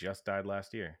too. He just died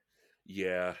last year.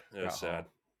 yeah, that was Scott Hall. sad.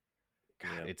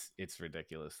 God, Yeah. it's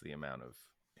ridiculous the amount of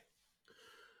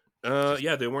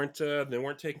Yeah, they weren't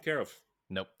taken care of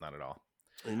nope, not at all.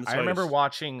 in the I remember slightest.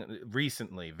 watching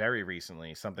recently, very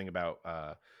recently, something about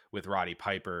with Roddy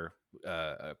Piper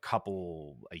a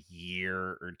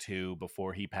year or two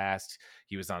before he passed.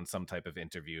 He was on some type of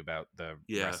interview about the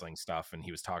Yeah, wrestling stuff, and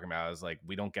he was talking about, I was like,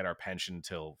 we don't get our pension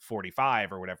till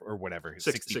 45 or whatever, 65.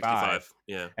 65.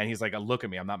 Yeah. And he's like, look at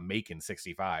me, I'm not making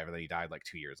 65. And then he died like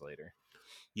 2 years later.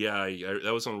 Yeah,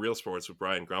 that was on Real Sports with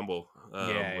Brian Grumble.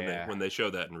 Yeah. When they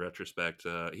showed that in retrospect,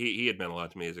 he had meant a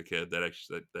lot to me as a kid. That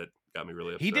got me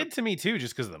really upset. He did to me too,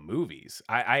 just because of the movies.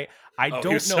 I Oh, don't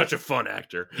he was know. such a fun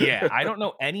actor. Yeah, I don't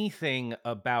know anything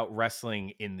about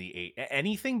wrestling in the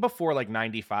anything before like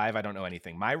 95. I don't know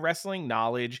anything. My wrestling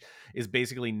knowledge is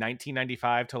basically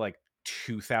 1995 to like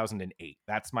 2008.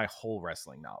 That's my whole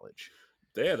wrestling knowledge.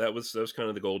 Yeah, that was kind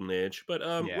of the golden age. But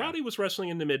Yeah. Roddy was wrestling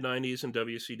in the mid '90s in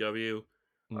WCW,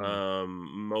 Mm.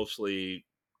 mostly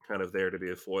kind of there to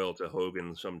be a foil to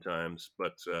Hogan sometimes.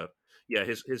 But yeah,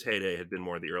 his heyday had been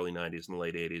more the early '90s and the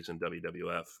late '80s in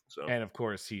WWF. So And of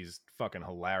course, he's fucking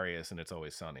hilarious and It's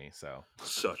Always Sunny. So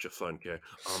such a fun character.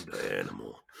 I'm the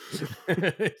animal,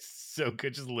 it's so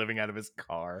good just living out of his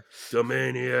car. the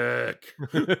maniac.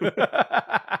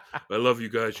 I love you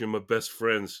guys. You're my best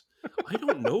friends. I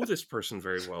don't know this person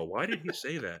very well. Why did he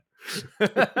say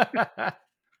that?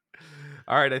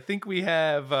 All right, I think we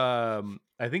have a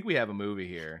movie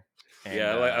here. And,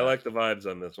 Yeah, I like the vibes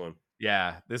on this one.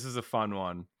 yeah, this is a fun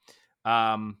one.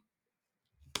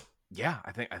 Yeah,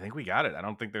 I think we got it. I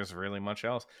don't think there's really much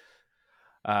else.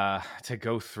 to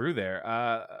go through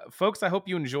there. Folks, I hope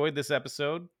you enjoyed this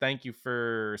episode. Thank you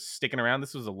for sticking around.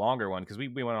 This was a longer one because we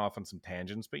went off on some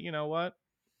tangents, but you know what?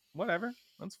 Whatever.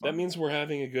 That's fine. That means we're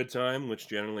having a good time, which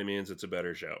generally means it's a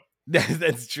better show.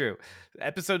 That's true.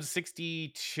 Episode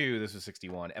 62. This was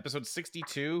 61. Episode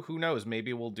 62. Who knows?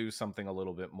 Maybe we'll do something a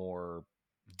little bit more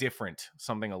different,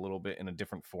 something a little bit in a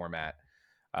different format.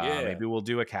 Yeah. Maybe we'll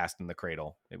do a Cast in the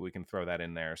Cradle. Maybe we can throw that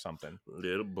in there or something.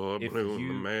 Little boy If blue, you-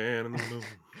 the man in the moon.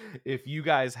 If you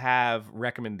guys have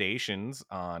recommendations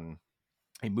on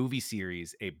a movie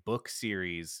series, a book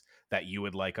series that you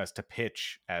would like us to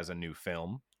pitch as a new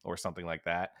film or something like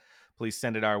that, please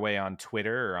send it our way on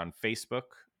Twitter or on Facebook.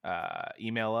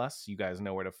 Email us. You guys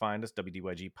know where to find us.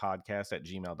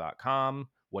 wdygpodcast@gmail.com.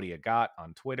 What do you got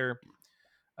on Twitter?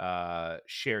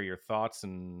 Share your thoughts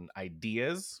and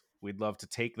ideas. We'd love to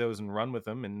take those and run with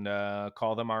them and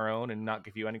call them our own and not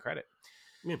give you any credit.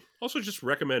 Yeah. Also, just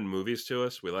recommend movies to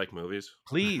us. We like movies.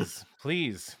 Please,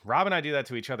 please. Rob and I do that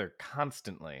to each other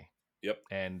constantly. Yep.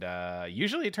 And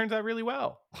usually it turns out really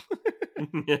well.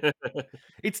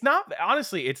 It's not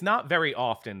very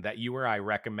often that you or I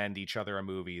recommend each other a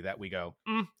movie that we go,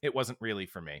 it wasn't really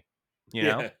for me. You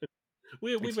know?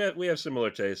 We have similar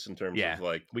tastes in terms Yeah. of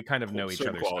like We kind of know each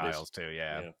certain other's qualities. styles too.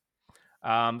 Yeah.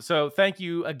 So thank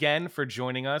you again for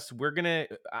joining us.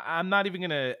 I'm not even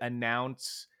gonna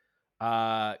announce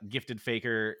Gifted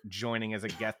Faker joining as a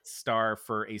guest star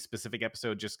for a specific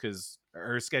episode just because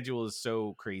her schedule is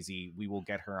so crazy. We will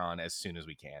get her on as soon as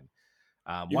we can.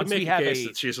 You Once can make we a have case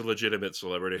that she's a legitimate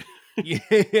celebrity.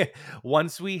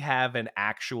 once we have an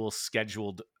actual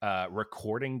scheduled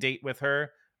recording date with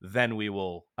her, then we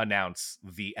will announce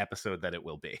the episode that it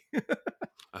will be.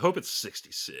 I hope it's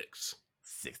 66.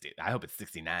 60. I hope it's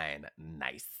 69.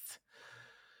 Nice.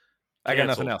 I got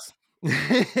nothing else.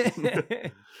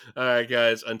 All right,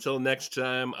 guys. Until next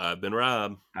time, I've been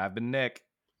Rob. I've been Nick.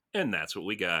 And that's what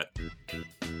we got.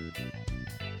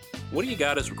 What Do You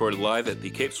Got is recorded live at the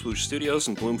Cape Swoosh Studios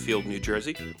in Bloomfield, New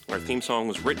Jersey. Our theme song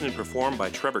was written and performed by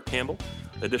Trevor Campbell.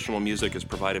 Additional music is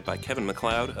provided by Kevin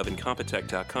McLeod of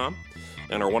Incompetech.com.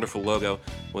 And our wonderful logo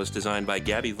was designed by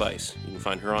Gabby Weiss. You can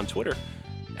find her on Twitter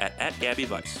at Gabby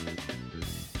Weiss.